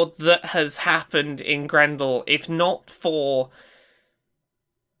fraud that has happened in Grendel if not for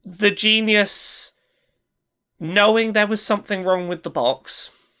the genius knowing there was something wrong with the box.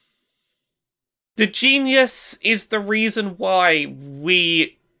 The genius is the reason why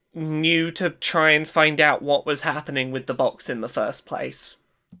we knew to try and find out what was happening with the box in the first place.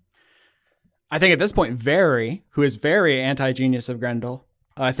 I think at this point, Very, who is very anti-genius of Grendel,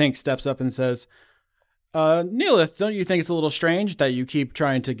 I think steps up and says, Neelith, don't you think it's a little strange that you keep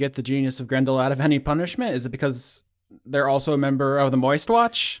trying to get the Genius of Grendel out of any punishment? Is it because they're also a member of the Moist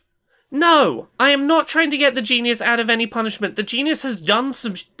Watch? No, I am not trying to get the genius out of any punishment. The genius has done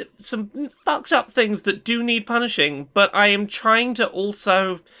some fucked up things that do need punishing, but I am trying to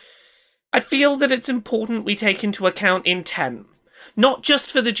also... I feel that it's important we take into account intent. Not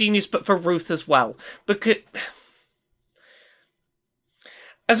just for the genius, but for Ruth as well. Because...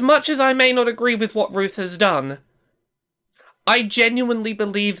 as much as I may not agree with what Ruth has done, I genuinely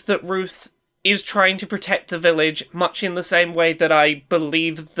believe that Ruth is trying to protect the village, much in the same way that I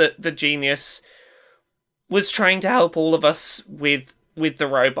believe that the genius was trying to help all of us with the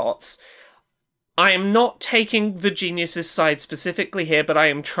robots. I am not taking the genius's side specifically here, but I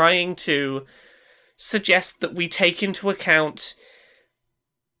am trying to suggest that we take into account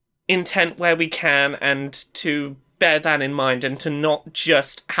intent where we can, and to bear that in mind, and to not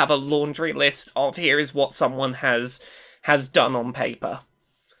just have a laundry list of here is what someone has done on paper.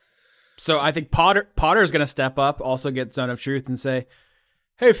 So I think Potter's going to step up, also get Zone of Truth, and say,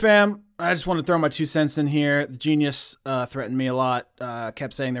 hey, fam, I just want to throw my 2 cents in here. The genius threatened me a lot,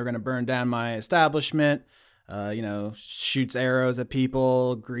 kept saying they were going to burn down my establishment, shoots arrows at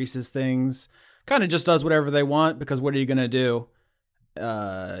people, greases things, kind of just does whatever they want, because what are you going to do?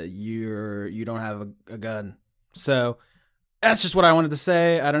 You don't have a gun. So that's just what I wanted to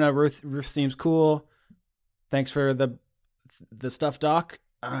say. I don't know, Ruth seems cool. Thanks for the stuff, Doc.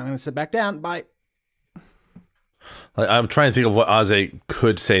 I'm going to sit back down. Bye. I'm trying to think of what Aze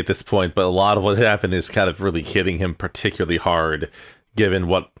could say at this point, but a lot of what happened is kind of really hitting him particularly hard, given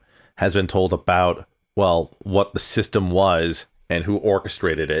what has been told about, well, what the system was and who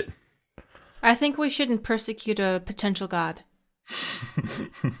orchestrated it. I think we shouldn't persecute a potential god.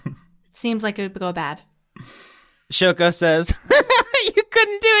 Seems like it would go bad. Shoko says, you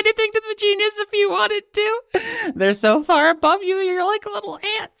couldn't do anything to the genius if you wanted to. They're so far above you, you're like little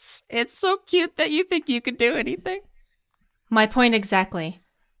ants. It's so cute that you think you could do anything. My point exactly.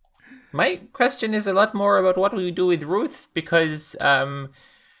 My question is a lot more about what we do with Ruth, because the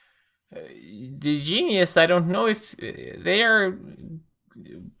genius, I don't know if they are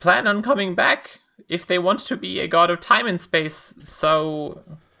plan on coming back, if they want to be a god of time and space, so...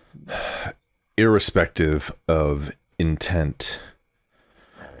 Irrespective of intent,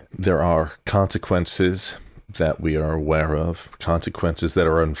 there are consequences that we are aware of, consequences that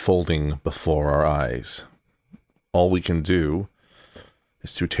are unfolding before our eyes. All we can do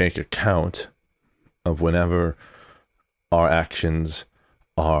is to take account of whenever our actions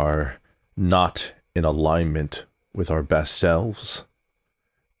are not in alignment with our best selves,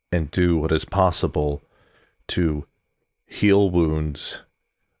 and do what is possible to heal wounds,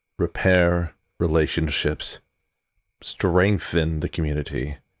 repair relationships, strengthen the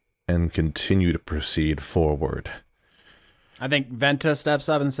community, and continue to proceed forward. I think Venta steps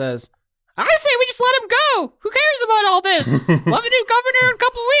up and says, I say we just let him go. Who cares about all this? We'll have a new governor in a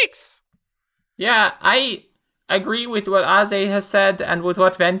couple weeks. Yeah, I agree with what Aze has said and with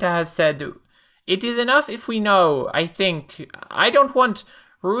what Venta has said. It is enough if we know, I think. I don't want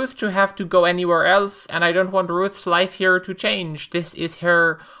Ruth to have to go anywhere else, and I don't want Ruth's life here to change. This is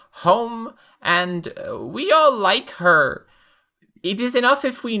her home, and we all like her. It is enough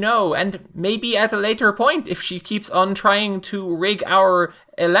if we know, and maybe at a later point, if she keeps on trying to rig our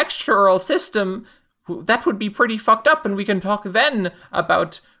electoral system, that would be pretty fucked up, and we can talk then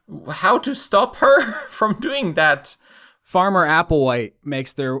about how to stop her from doing that. Farmer Applewhite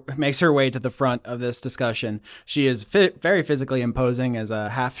makes her way to the front of this discussion. She is very physically imposing as a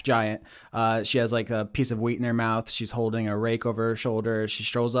half giant. She has like a piece of wheat in her mouth. She's holding a rake over her shoulder. She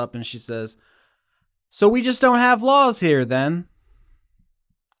strolls up and she says, "So we just don't have laws here then?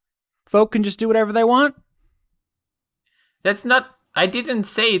 Folk can just do whatever they want?" That's not... I didn't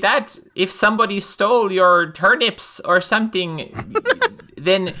say that. If somebody stole your turnips or something,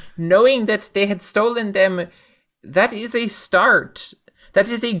 then knowing that they had stolen them, that is a start. That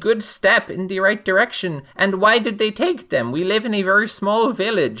is a good step in the right direction. And why did they take them? We live in a very small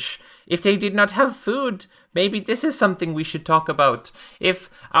village. If they did not have food, maybe this is something we should talk about. If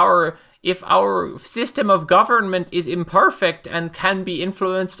our system of government is imperfect and can be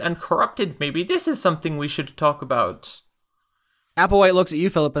influenced and corrupted, maybe this is something we should talk about. Applewhite looks at you,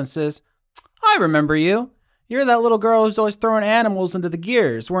 Philip, and says, "I remember you. You're that little girl who's always throwing animals into the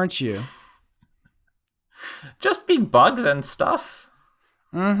gears, weren't you?" Just big bugs and stuff.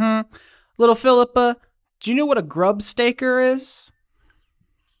 Mm-hmm. Little Philippa, do you know what a grub staker is?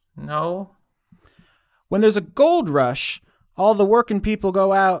 No. When there's a gold rush, all the working people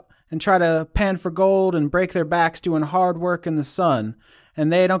go out and try to pan for gold and break their backs doing hard work in the sun, and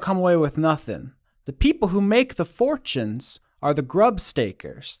they don't come away with nothing. The people who make the fortunes are the grub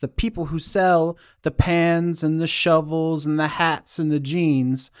stakers, the people who sell the pans and the shovels and the hats and the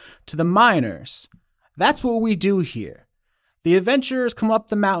jeans to the miners. That's what we do here. The adventurers come up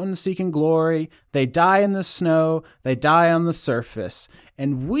the mountain seeking glory, they die in the snow, they die on the surface,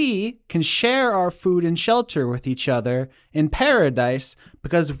 and we can share our food and shelter with each other in paradise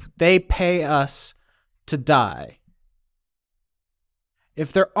because they pay us to die.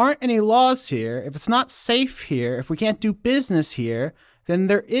 If there aren't any laws here, if it's not safe here, if we can't do business here, then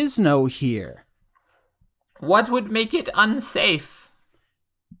there is no here. What would make it unsafe?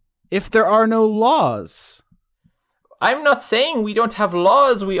 If there are no laws. I'm not saying we don't have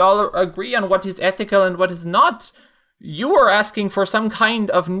laws. We all agree on what is ethical and what is not. You are asking for some kind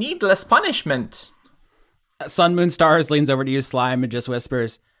of needless punishment. Sun Moon Stars leans over to you, Slime, and just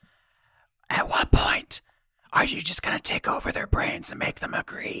whispers, "At what point are you just going to take over their brains and make them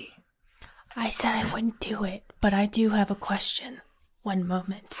agree?" I said I wouldn't do it, but I do have a question. One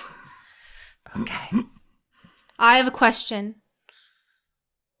moment. Okay. I have a question.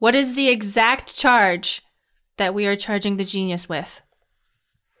 What is the exact charge that we are charging the genius with?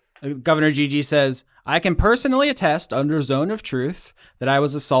 Governor Gigi says, "I can personally attest under Zone of Truth that I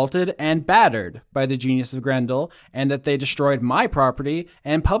was assaulted and battered by the Genius of Grendel, and that they destroyed my property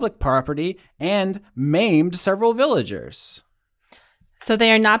and public property and maimed several villagers." So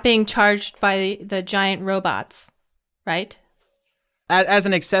they are not being charged by the giant robots, right? As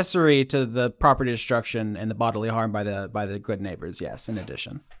an accessory to the property destruction and the bodily harm by the good neighbors, yes, in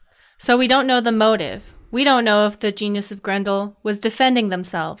addition. So we don't know the motive. We don't know if the Genius of Grendel was defending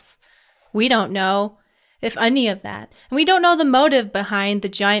themselves. We don't know if any of that. And we don't know the motive behind the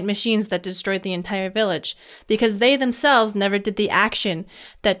giant machines that destroyed the entire village, because they themselves never did the action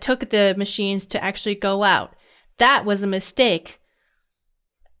that took the machines to actually go out. That was a mistake.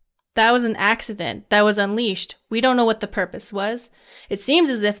 That was an accident that was unleashed. We don't know what the purpose was. It seems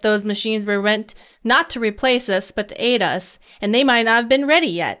as if those machines were meant not to replace us, but to aid us, and they might not have been ready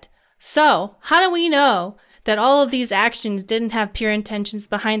yet. So, how do we know that all of these actions didn't have pure intentions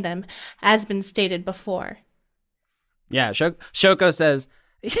behind them, as been stated before? Yeah, Shoko says,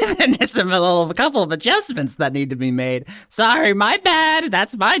 "There's a couple of adjustments that need to be made. Sorry, my bad.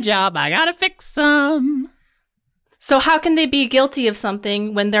 That's my job. I gotta fix some." So how can they be guilty of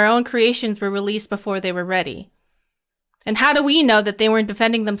something when their own creations were released before they were ready? And how do we know that they weren't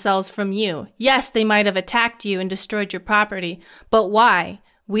defending themselves from you? Yes, they might have attacked you and destroyed your property, but why?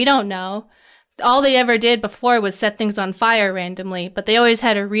 We don't know. All they ever did before was set things on fire randomly, but they always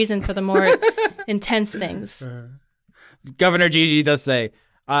had a reason for the more intense things. Governor Gigi does say,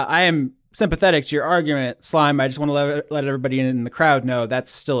 "I am sympathetic to your argument, Slime. I just want to let everybody in the crowd know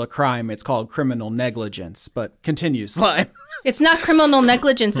that's still a crime. It's called criminal negligence." But continue, Slime. It's not criminal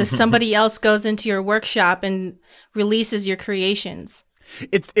negligence if somebody else goes into your workshop and releases your creations.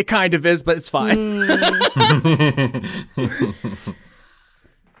 It kind of is, but it's fine.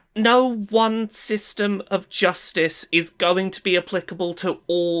 No one system of justice is going to be applicable to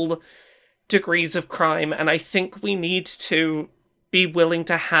all degrees of crime, and I think we need to be willing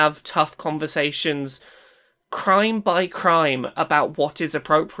to have tough conversations, crime by crime, about what is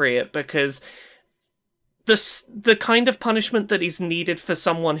appropriate, because the kind of punishment that is needed for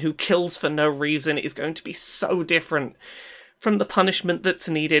someone who kills for no reason is going to be so different from the punishment that's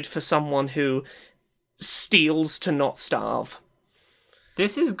needed for someone who steals to not starve.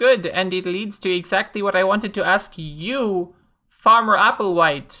 This is good, and it leads to exactly what I wanted to ask you, Farmer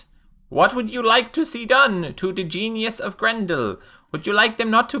Applewhite. What would you like to see done to the genius of Grendel? Would you like them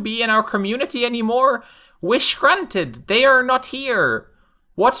not to be in our community anymore? Wish granted, they are not here.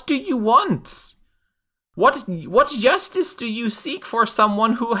 What do you want? What justice do you seek for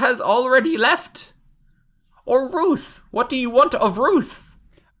someone who has already left? Or Ruth? What do you want of Ruth?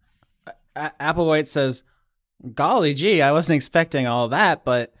 Applewhite says, golly gee, I wasn't expecting all that,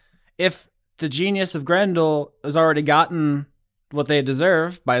 but if the genius of Grendel has already gotten what they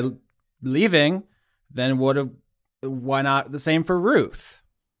deserve by leaving, then why not the same for Ruth?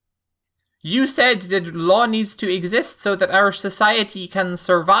 You said that law needs to exist so that our society can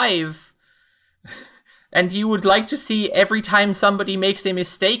survive. And you would like to see every time somebody makes a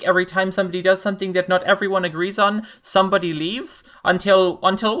mistake, every time somebody does something that not everyone agrees on, somebody leaves? Until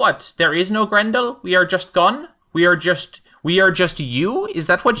what? There is no Grendel? We are just gone? We are just you? Is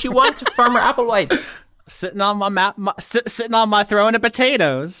that what you want, Farmer Applewhite? Sitting on sitting on my throne of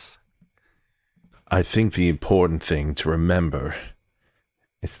potatoes. I think the important thing to remember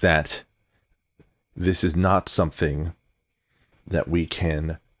is that this is not something that we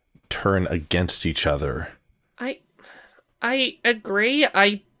can turn against each other. I agree.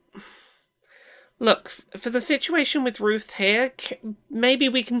 Look, for the situation with Ruth here, maybe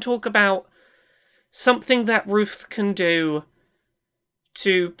we can talk about something that Ruth can do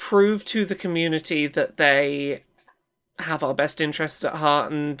to prove to the community that they have our best interests at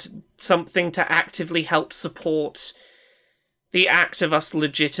heart, and something to actively help support the act of us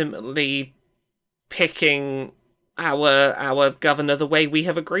legitimately picking our governor the way we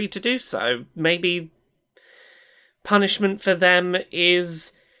have agreed to do so. Maybe punishment for them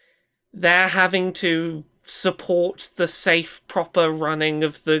is they're having to support the safe, proper running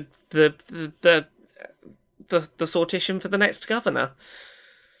of the sortition for the next governor.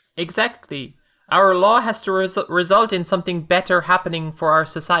 Exactly. Our law has to result in something better happening for our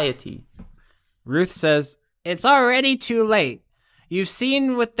society. Ruth says, it's already too late. You've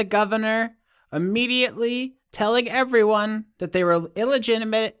seen with the governor immediately telling everyone that they were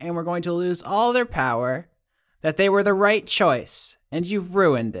illegitimate and were going to lose all their power, that they were the right choice, and you've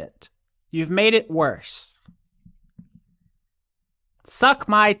ruined it. You've made it worse. Suck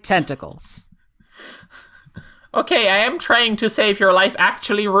my tentacles. Okay, I am trying to save your life,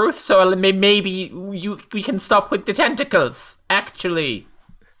 actually, Ruth, so maybe we can stop with the tentacles, actually.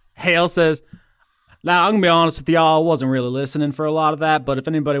 Hale says, now, I'm going to be honest with y'all, I wasn't really listening for a lot of that, but if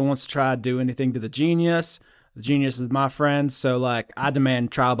anybody wants to try to do anything to the genius is my friend, so, I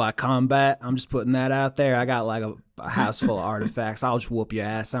demand trial by combat. I'm just putting that out there. I got, a house full of artifacts. I'll just whoop your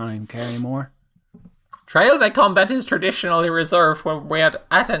ass. I don't even care anymore. Trial by combat is traditionally reserved when we're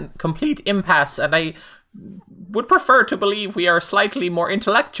at a complete impasse, and I would prefer to believe we are slightly more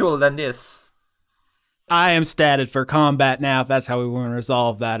intellectual than this. I am statted for combat now, if that's how we want to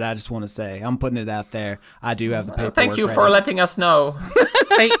resolve that. I just want to say, I'm putting it out there. I do have the paperwork Thank you ready. for letting us know.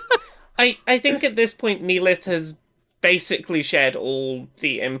 I think at this point, Neelith has basically shared all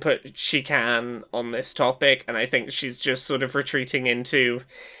the input she can on this topic, and I think she's just sort of retreating into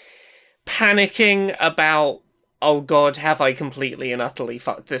panicking about, oh god, have I completely and utterly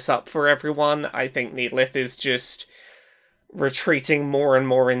fucked this up for everyone? I think Neelith is just retreating more and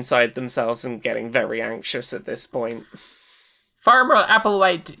more inside themselves and getting very anxious at this point. Farmer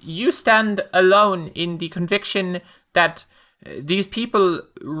Applewhite, you stand alone in the conviction that these people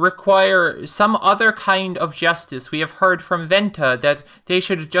require some other kind of justice. We have heard from Venta that they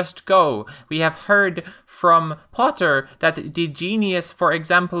should just go. We have heard from Potter that the genius, for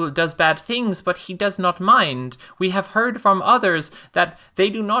example, does bad things, but he does not mind. We have heard from others that they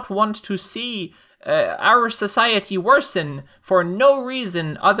do not want to see our society worsen for no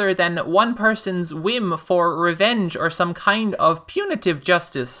reason other than one person's whim for revenge or some kind of punitive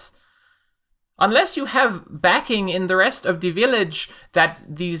justice. Unless you have backing in the rest of the village that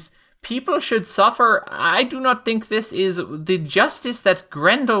these people should suffer, I do not think this is the justice that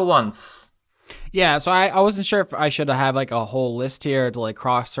Grendel wants. Yeah, so I wasn't sure if I should have like a whole list here to like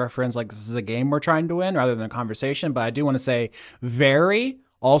cross-reference like this is a game we're trying to win rather than a conversation, but I do want to say Very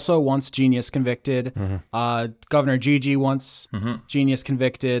also wants Genius convicted. Governor Gigi wants Genius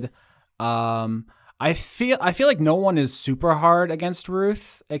convicted. I feel like no one is super hard against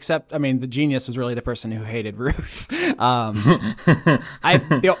Ruth, except, I mean, the Genius was really the person who hated Ruth. The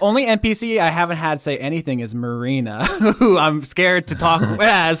only NPC I haven't had say anything is Marina, who I'm scared to talk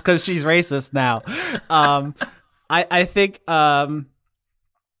as because she's racist now. I think, I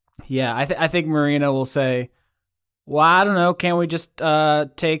think Marina will say, well, I don't know, can't we just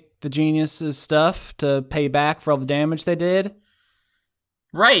take the Genius's stuff to pay back for all the damage they did?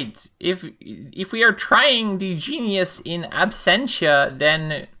 Right. If we are trying the Genius in absentia,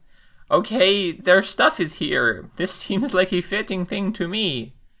 then okay, their stuff is here. This seems like a fitting thing to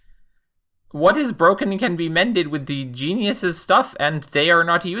me. What is broken can be mended with the Genius's stuff, and they are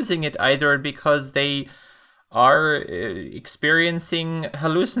not using it either because they are experiencing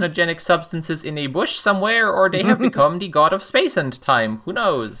hallucinogenic substances in a bush somewhere, or they have become the god of space and time. Who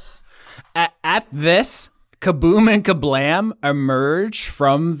knows? At this, Kaboom and Kablam emerge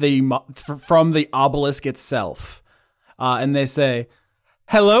from the obelisk itself, and they say,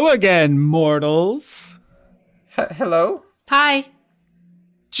 "Hello again, mortals." Hello? Hi.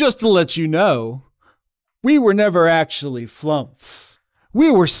 Just to let you know, we were never actually flumps.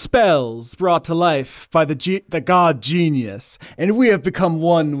 We were spells brought to life by the god Genius, and we have become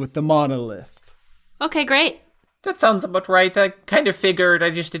one with the monolith. Okay, great. That sounds about right. I kind of figured.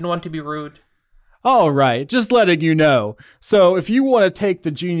 I just didn't want to be rude. All right, just letting you know. So if you want to take the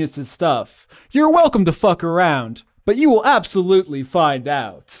Genius's stuff, you're welcome to fuck around, but you will absolutely find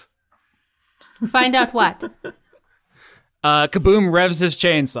out. Find out what? Kaboom revs his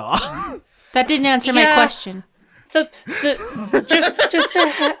chainsaw. That didn't answer my question. Just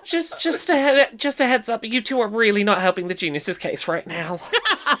a heads up. You two are really not helping the Genius's case right now.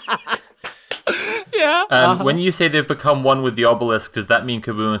 Yeah. When you say they've become one with the obelisk, does that mean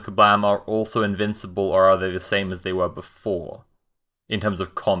Kaboom and Kablam are also invincible, or are they the same as they were before in terms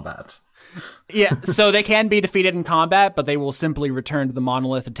of combat? Yeah, so they can be defeated in combat, but they will simply return to the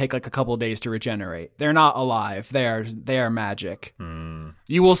monolith and take like a couple of days to regenerate. They're not alive. They are magic.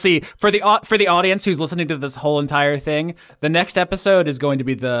 You will see for the audience who's listening to this whole entire thing. The next episode is going to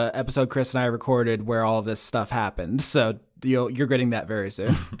be the episode Chris and I recorded where all this stuff happened. So you're getting that very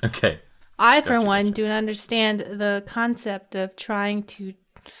soon. Okay. I, for one, do not understand the concept of trying to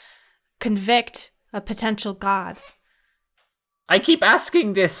convict a potential god. I keep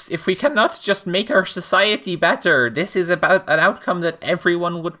asking this. If we cannot just make our society better, this is about an outcome that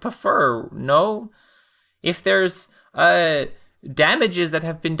everyone would prefer, no? If there's damages that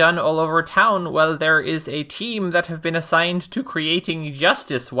have been done all over town, well, there is a team that have been assigned to creating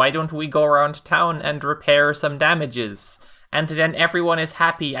justice. Why don't we go around town and repair some damages? And then everyone is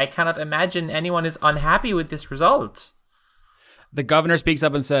happy. I cannot imagine anyone is unhappy with this result. The governor speaks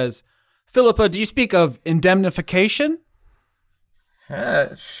up and says, "Philippa, do you speak of indemnification?"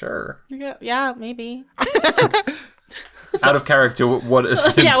 Sure. Yeah, maybe. Out of character, what is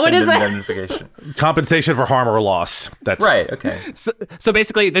what is that? indemnification? Compensation for harm or loss. That's Right, okay. So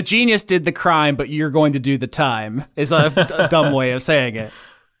basically, the Genius did the crime, but you're going to do the time, is a dumb way of saying it.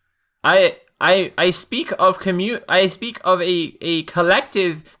 I speak of a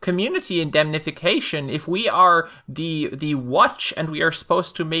collective community indemnification. If we are the watch and we are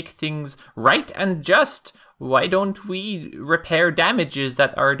supposed to make things right and just, why don't we repair damages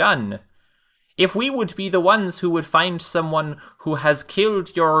that are done? If we would be the ones who would find someone who has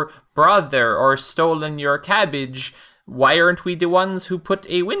killed your brother or stolen your cabbage, why aren't we the ones who put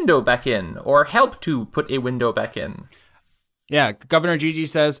a window back in or help to put a window back in? Yeah, Governor Gigi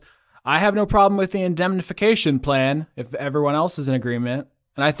says, "I have no problem with the indemnification plan if everyone else is in agreement."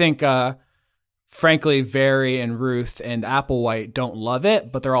 And I think, frankly, Very and Ruth and Applewhite don't love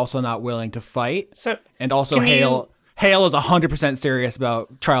it, but they're also not willing to fight. So, And also Hale is 100% serious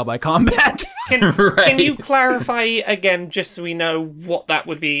about trial by combat. can you clarify again, just so we know what that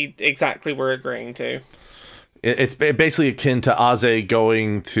would be exactly we're agreeing to? It's basically akin to Aze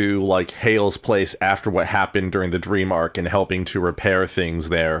going to like Hale's place after what happened during the dream arc and helping to repair things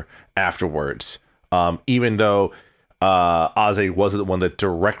there afterwards. Even though Aze wasn't the one that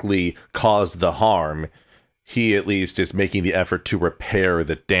directly caused the harm, he at least is making the effort to repair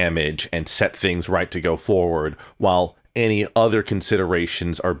the damage and set things right to go forward, while any other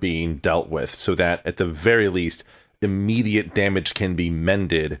considerations are being dealt with, so that at the very least immediate damage can be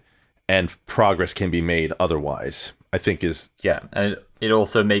mended and progress can be made otherwise. I think is... Yeah, and it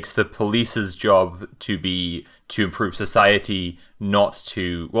also makes the police's job to improve society,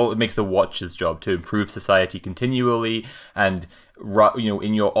 it makes the Watcher's job to improve society continually, and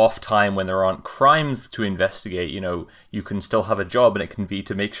in your off time when there aren't crimes to investigate, you can still have a job, and it can be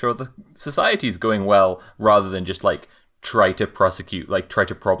to make sure the society's going well, rather than just try to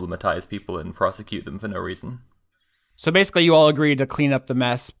problematize people and prosecute them for no reason. So basically, you all agreed to clean up the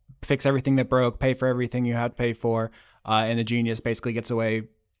mess, fix everything that broke, pay for everything you had to pay for, and the genius basically gets away,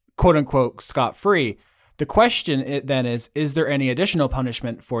 quote unquote, scot-free. The question then is there any additional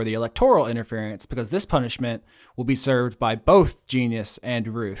punishment for the electoral interference? Because this punishment will be served by both Genius and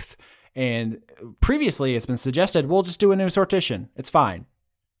Ruth. And previously, it's been suggested, we'll just do a new sortition. It's fine.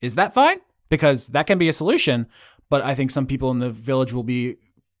 Is that fine? Because that can be a solution, but I think some people in the village will be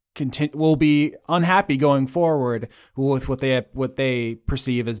unhappy going forward with what they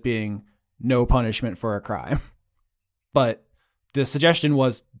perceive as being no punishment for a crime. But the suggestion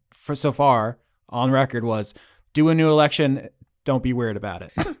was, for so far on record, was do a new election. Don't be weird about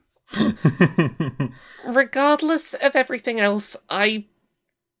it. Regardless of everything else, I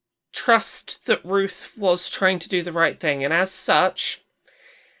trust that Ruth was trying to do the right thing, and as such,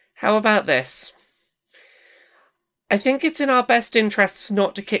 how about this? I think it's in our best interests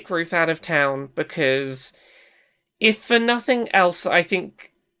not to kick Ruth out of town, because if for nothing else, I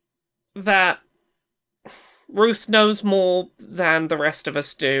think that Ruth knows more than the rest of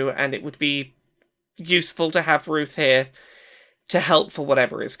us do, and it would be useful to have Ruth here to help for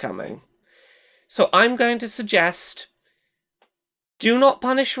whatever is coming. So I'm going to suggest, do not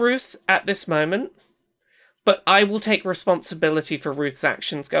punish Ruth at this moment, but I will take responsibility for Ruth's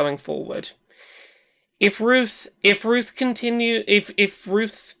actions going forward. If Ruth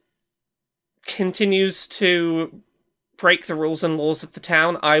continues to break the rules and laws of the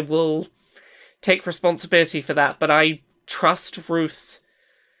town, I will take responsibility for that, but I trust Ruth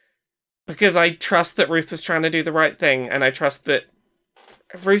because I trust that Ruth was trying to do the right thing, and I trust that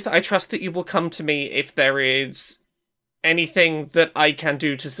you will come to me if there is anything that I can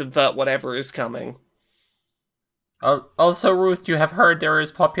do to subvert whatever is coming. Also, Ruth, you have heard there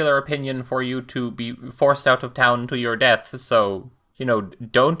is popular opinion for you to be forced out of town to your death, so,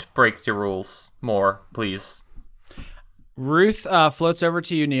 don't break the rules more, please. Ruth floats over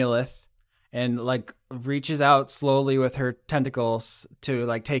to you, Neelith, and reaches out slowly with her tentacles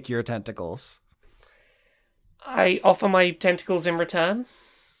to take your tentacles. I offer my tentacles in return.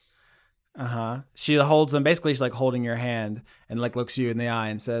 She holds them. Basically, she's holding your hand and looks you in the eye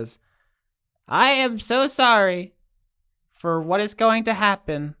and says, "I am so sorry for what is going to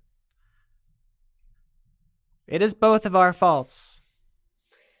happen. It is both of our faults."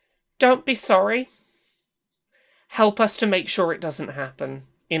 Don't be sorry. Help us to make sure it doesn't happen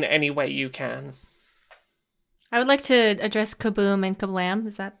in any way you can. I would like to address Kaboom and Kablam.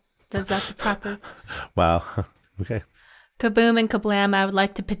 Is that the proper? Wow. Okay. Kaboom and Kablam, I would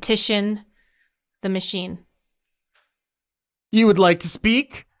like to petition the machine. You would like to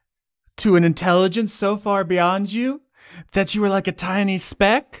speak to an intelligence so far beyond you that you are like a tiny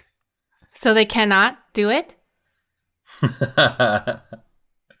speck? So they cannot do it?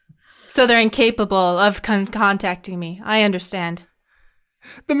 So they're incapable of contacting me. I understand.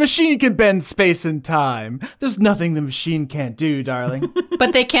 The machine can bend space and time. There's nothing the machine can't do, darling.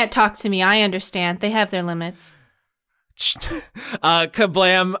 But they can't talk to me. I understand. They have their limits.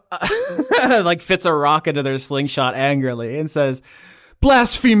 Kablam fits a rock into their slingshot angrily and says,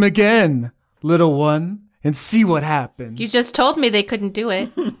 "Blaspheme again, little one, and see what happens." You just told me they couldn't do it.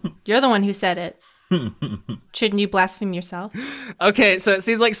 You're the one who said it. Shouldn't you blaspheme yourself? Okay, so it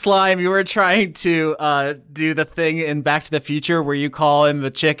seems like Slime, you were trying to do the thing in Back to the Future where you call him the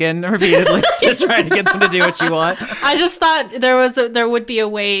chicken repeatedly to try to get them to do what you want. I just thought there would be a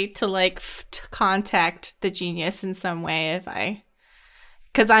way to to contact the genius in some way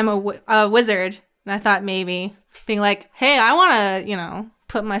because I'm a wizard, and I thought maybe being hey, I want to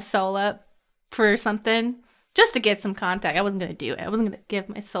put my soul up for something just to get some contact. I wasn't gonna do it. I wasn't gonna give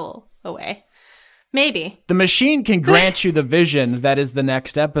my soul away. Maybe. The machine can grant you the vision that is the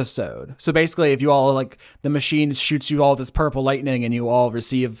next episode. So basically, if you all, the machine shoots you all this purple lightning and you all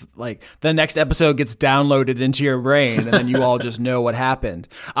receive, the next episode gets downloaded into your brain and then you all just know what happened.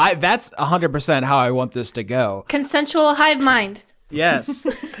 That's 100% how I want this to go. Consensual hive mind. Yes.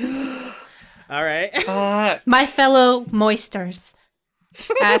 All right. My fellow moisters,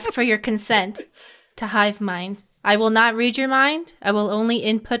 ask for your consent to hive mind. I will not read your mind. I will only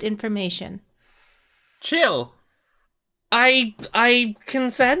input information. Chill. I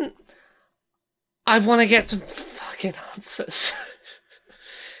consent. I want to get some fucking answers.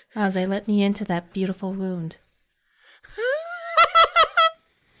 As they let me into that beautiful wound.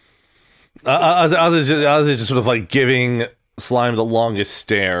 Others just sort of like giving Slime the longest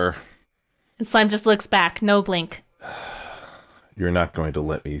stare. And Slime just looks back, no blink. You're not going to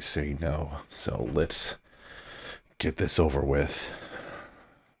let me say no, so let's get this over with.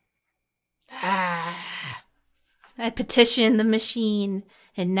 I petition the machine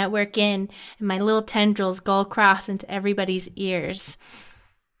and network in, and my little tendrils go across into everybody's ears.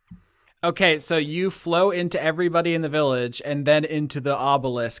 Okay, so you flow into everybody in the village and then into the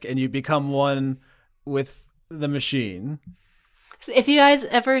obelisk, and you become one with the machine. So if you guys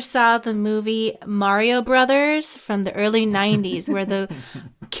ever saw the movie Mario Brothers from the early 90s, where the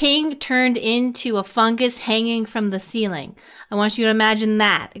king turned into a fungus hanging from the ceiling, I want you to imagine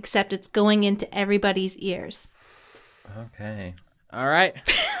that, except it's going into everybody's ears. Okay. All right.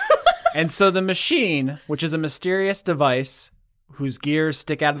 And so the machine, which is a mysterious device whose gears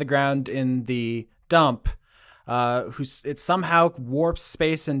stick out of the ground in the dump, it somehow warps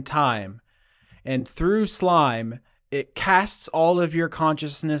space and time. And through Slime, it casts all of your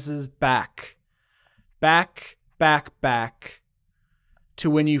consciousnesses back to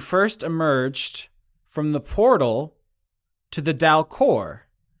when you first emerged from the portal to the Dalcor,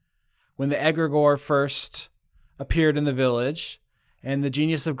 when the Egregore first appeared in the village, and the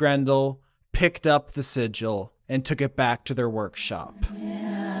Genius of Grendel picked up the sigil and took it back to their workshop.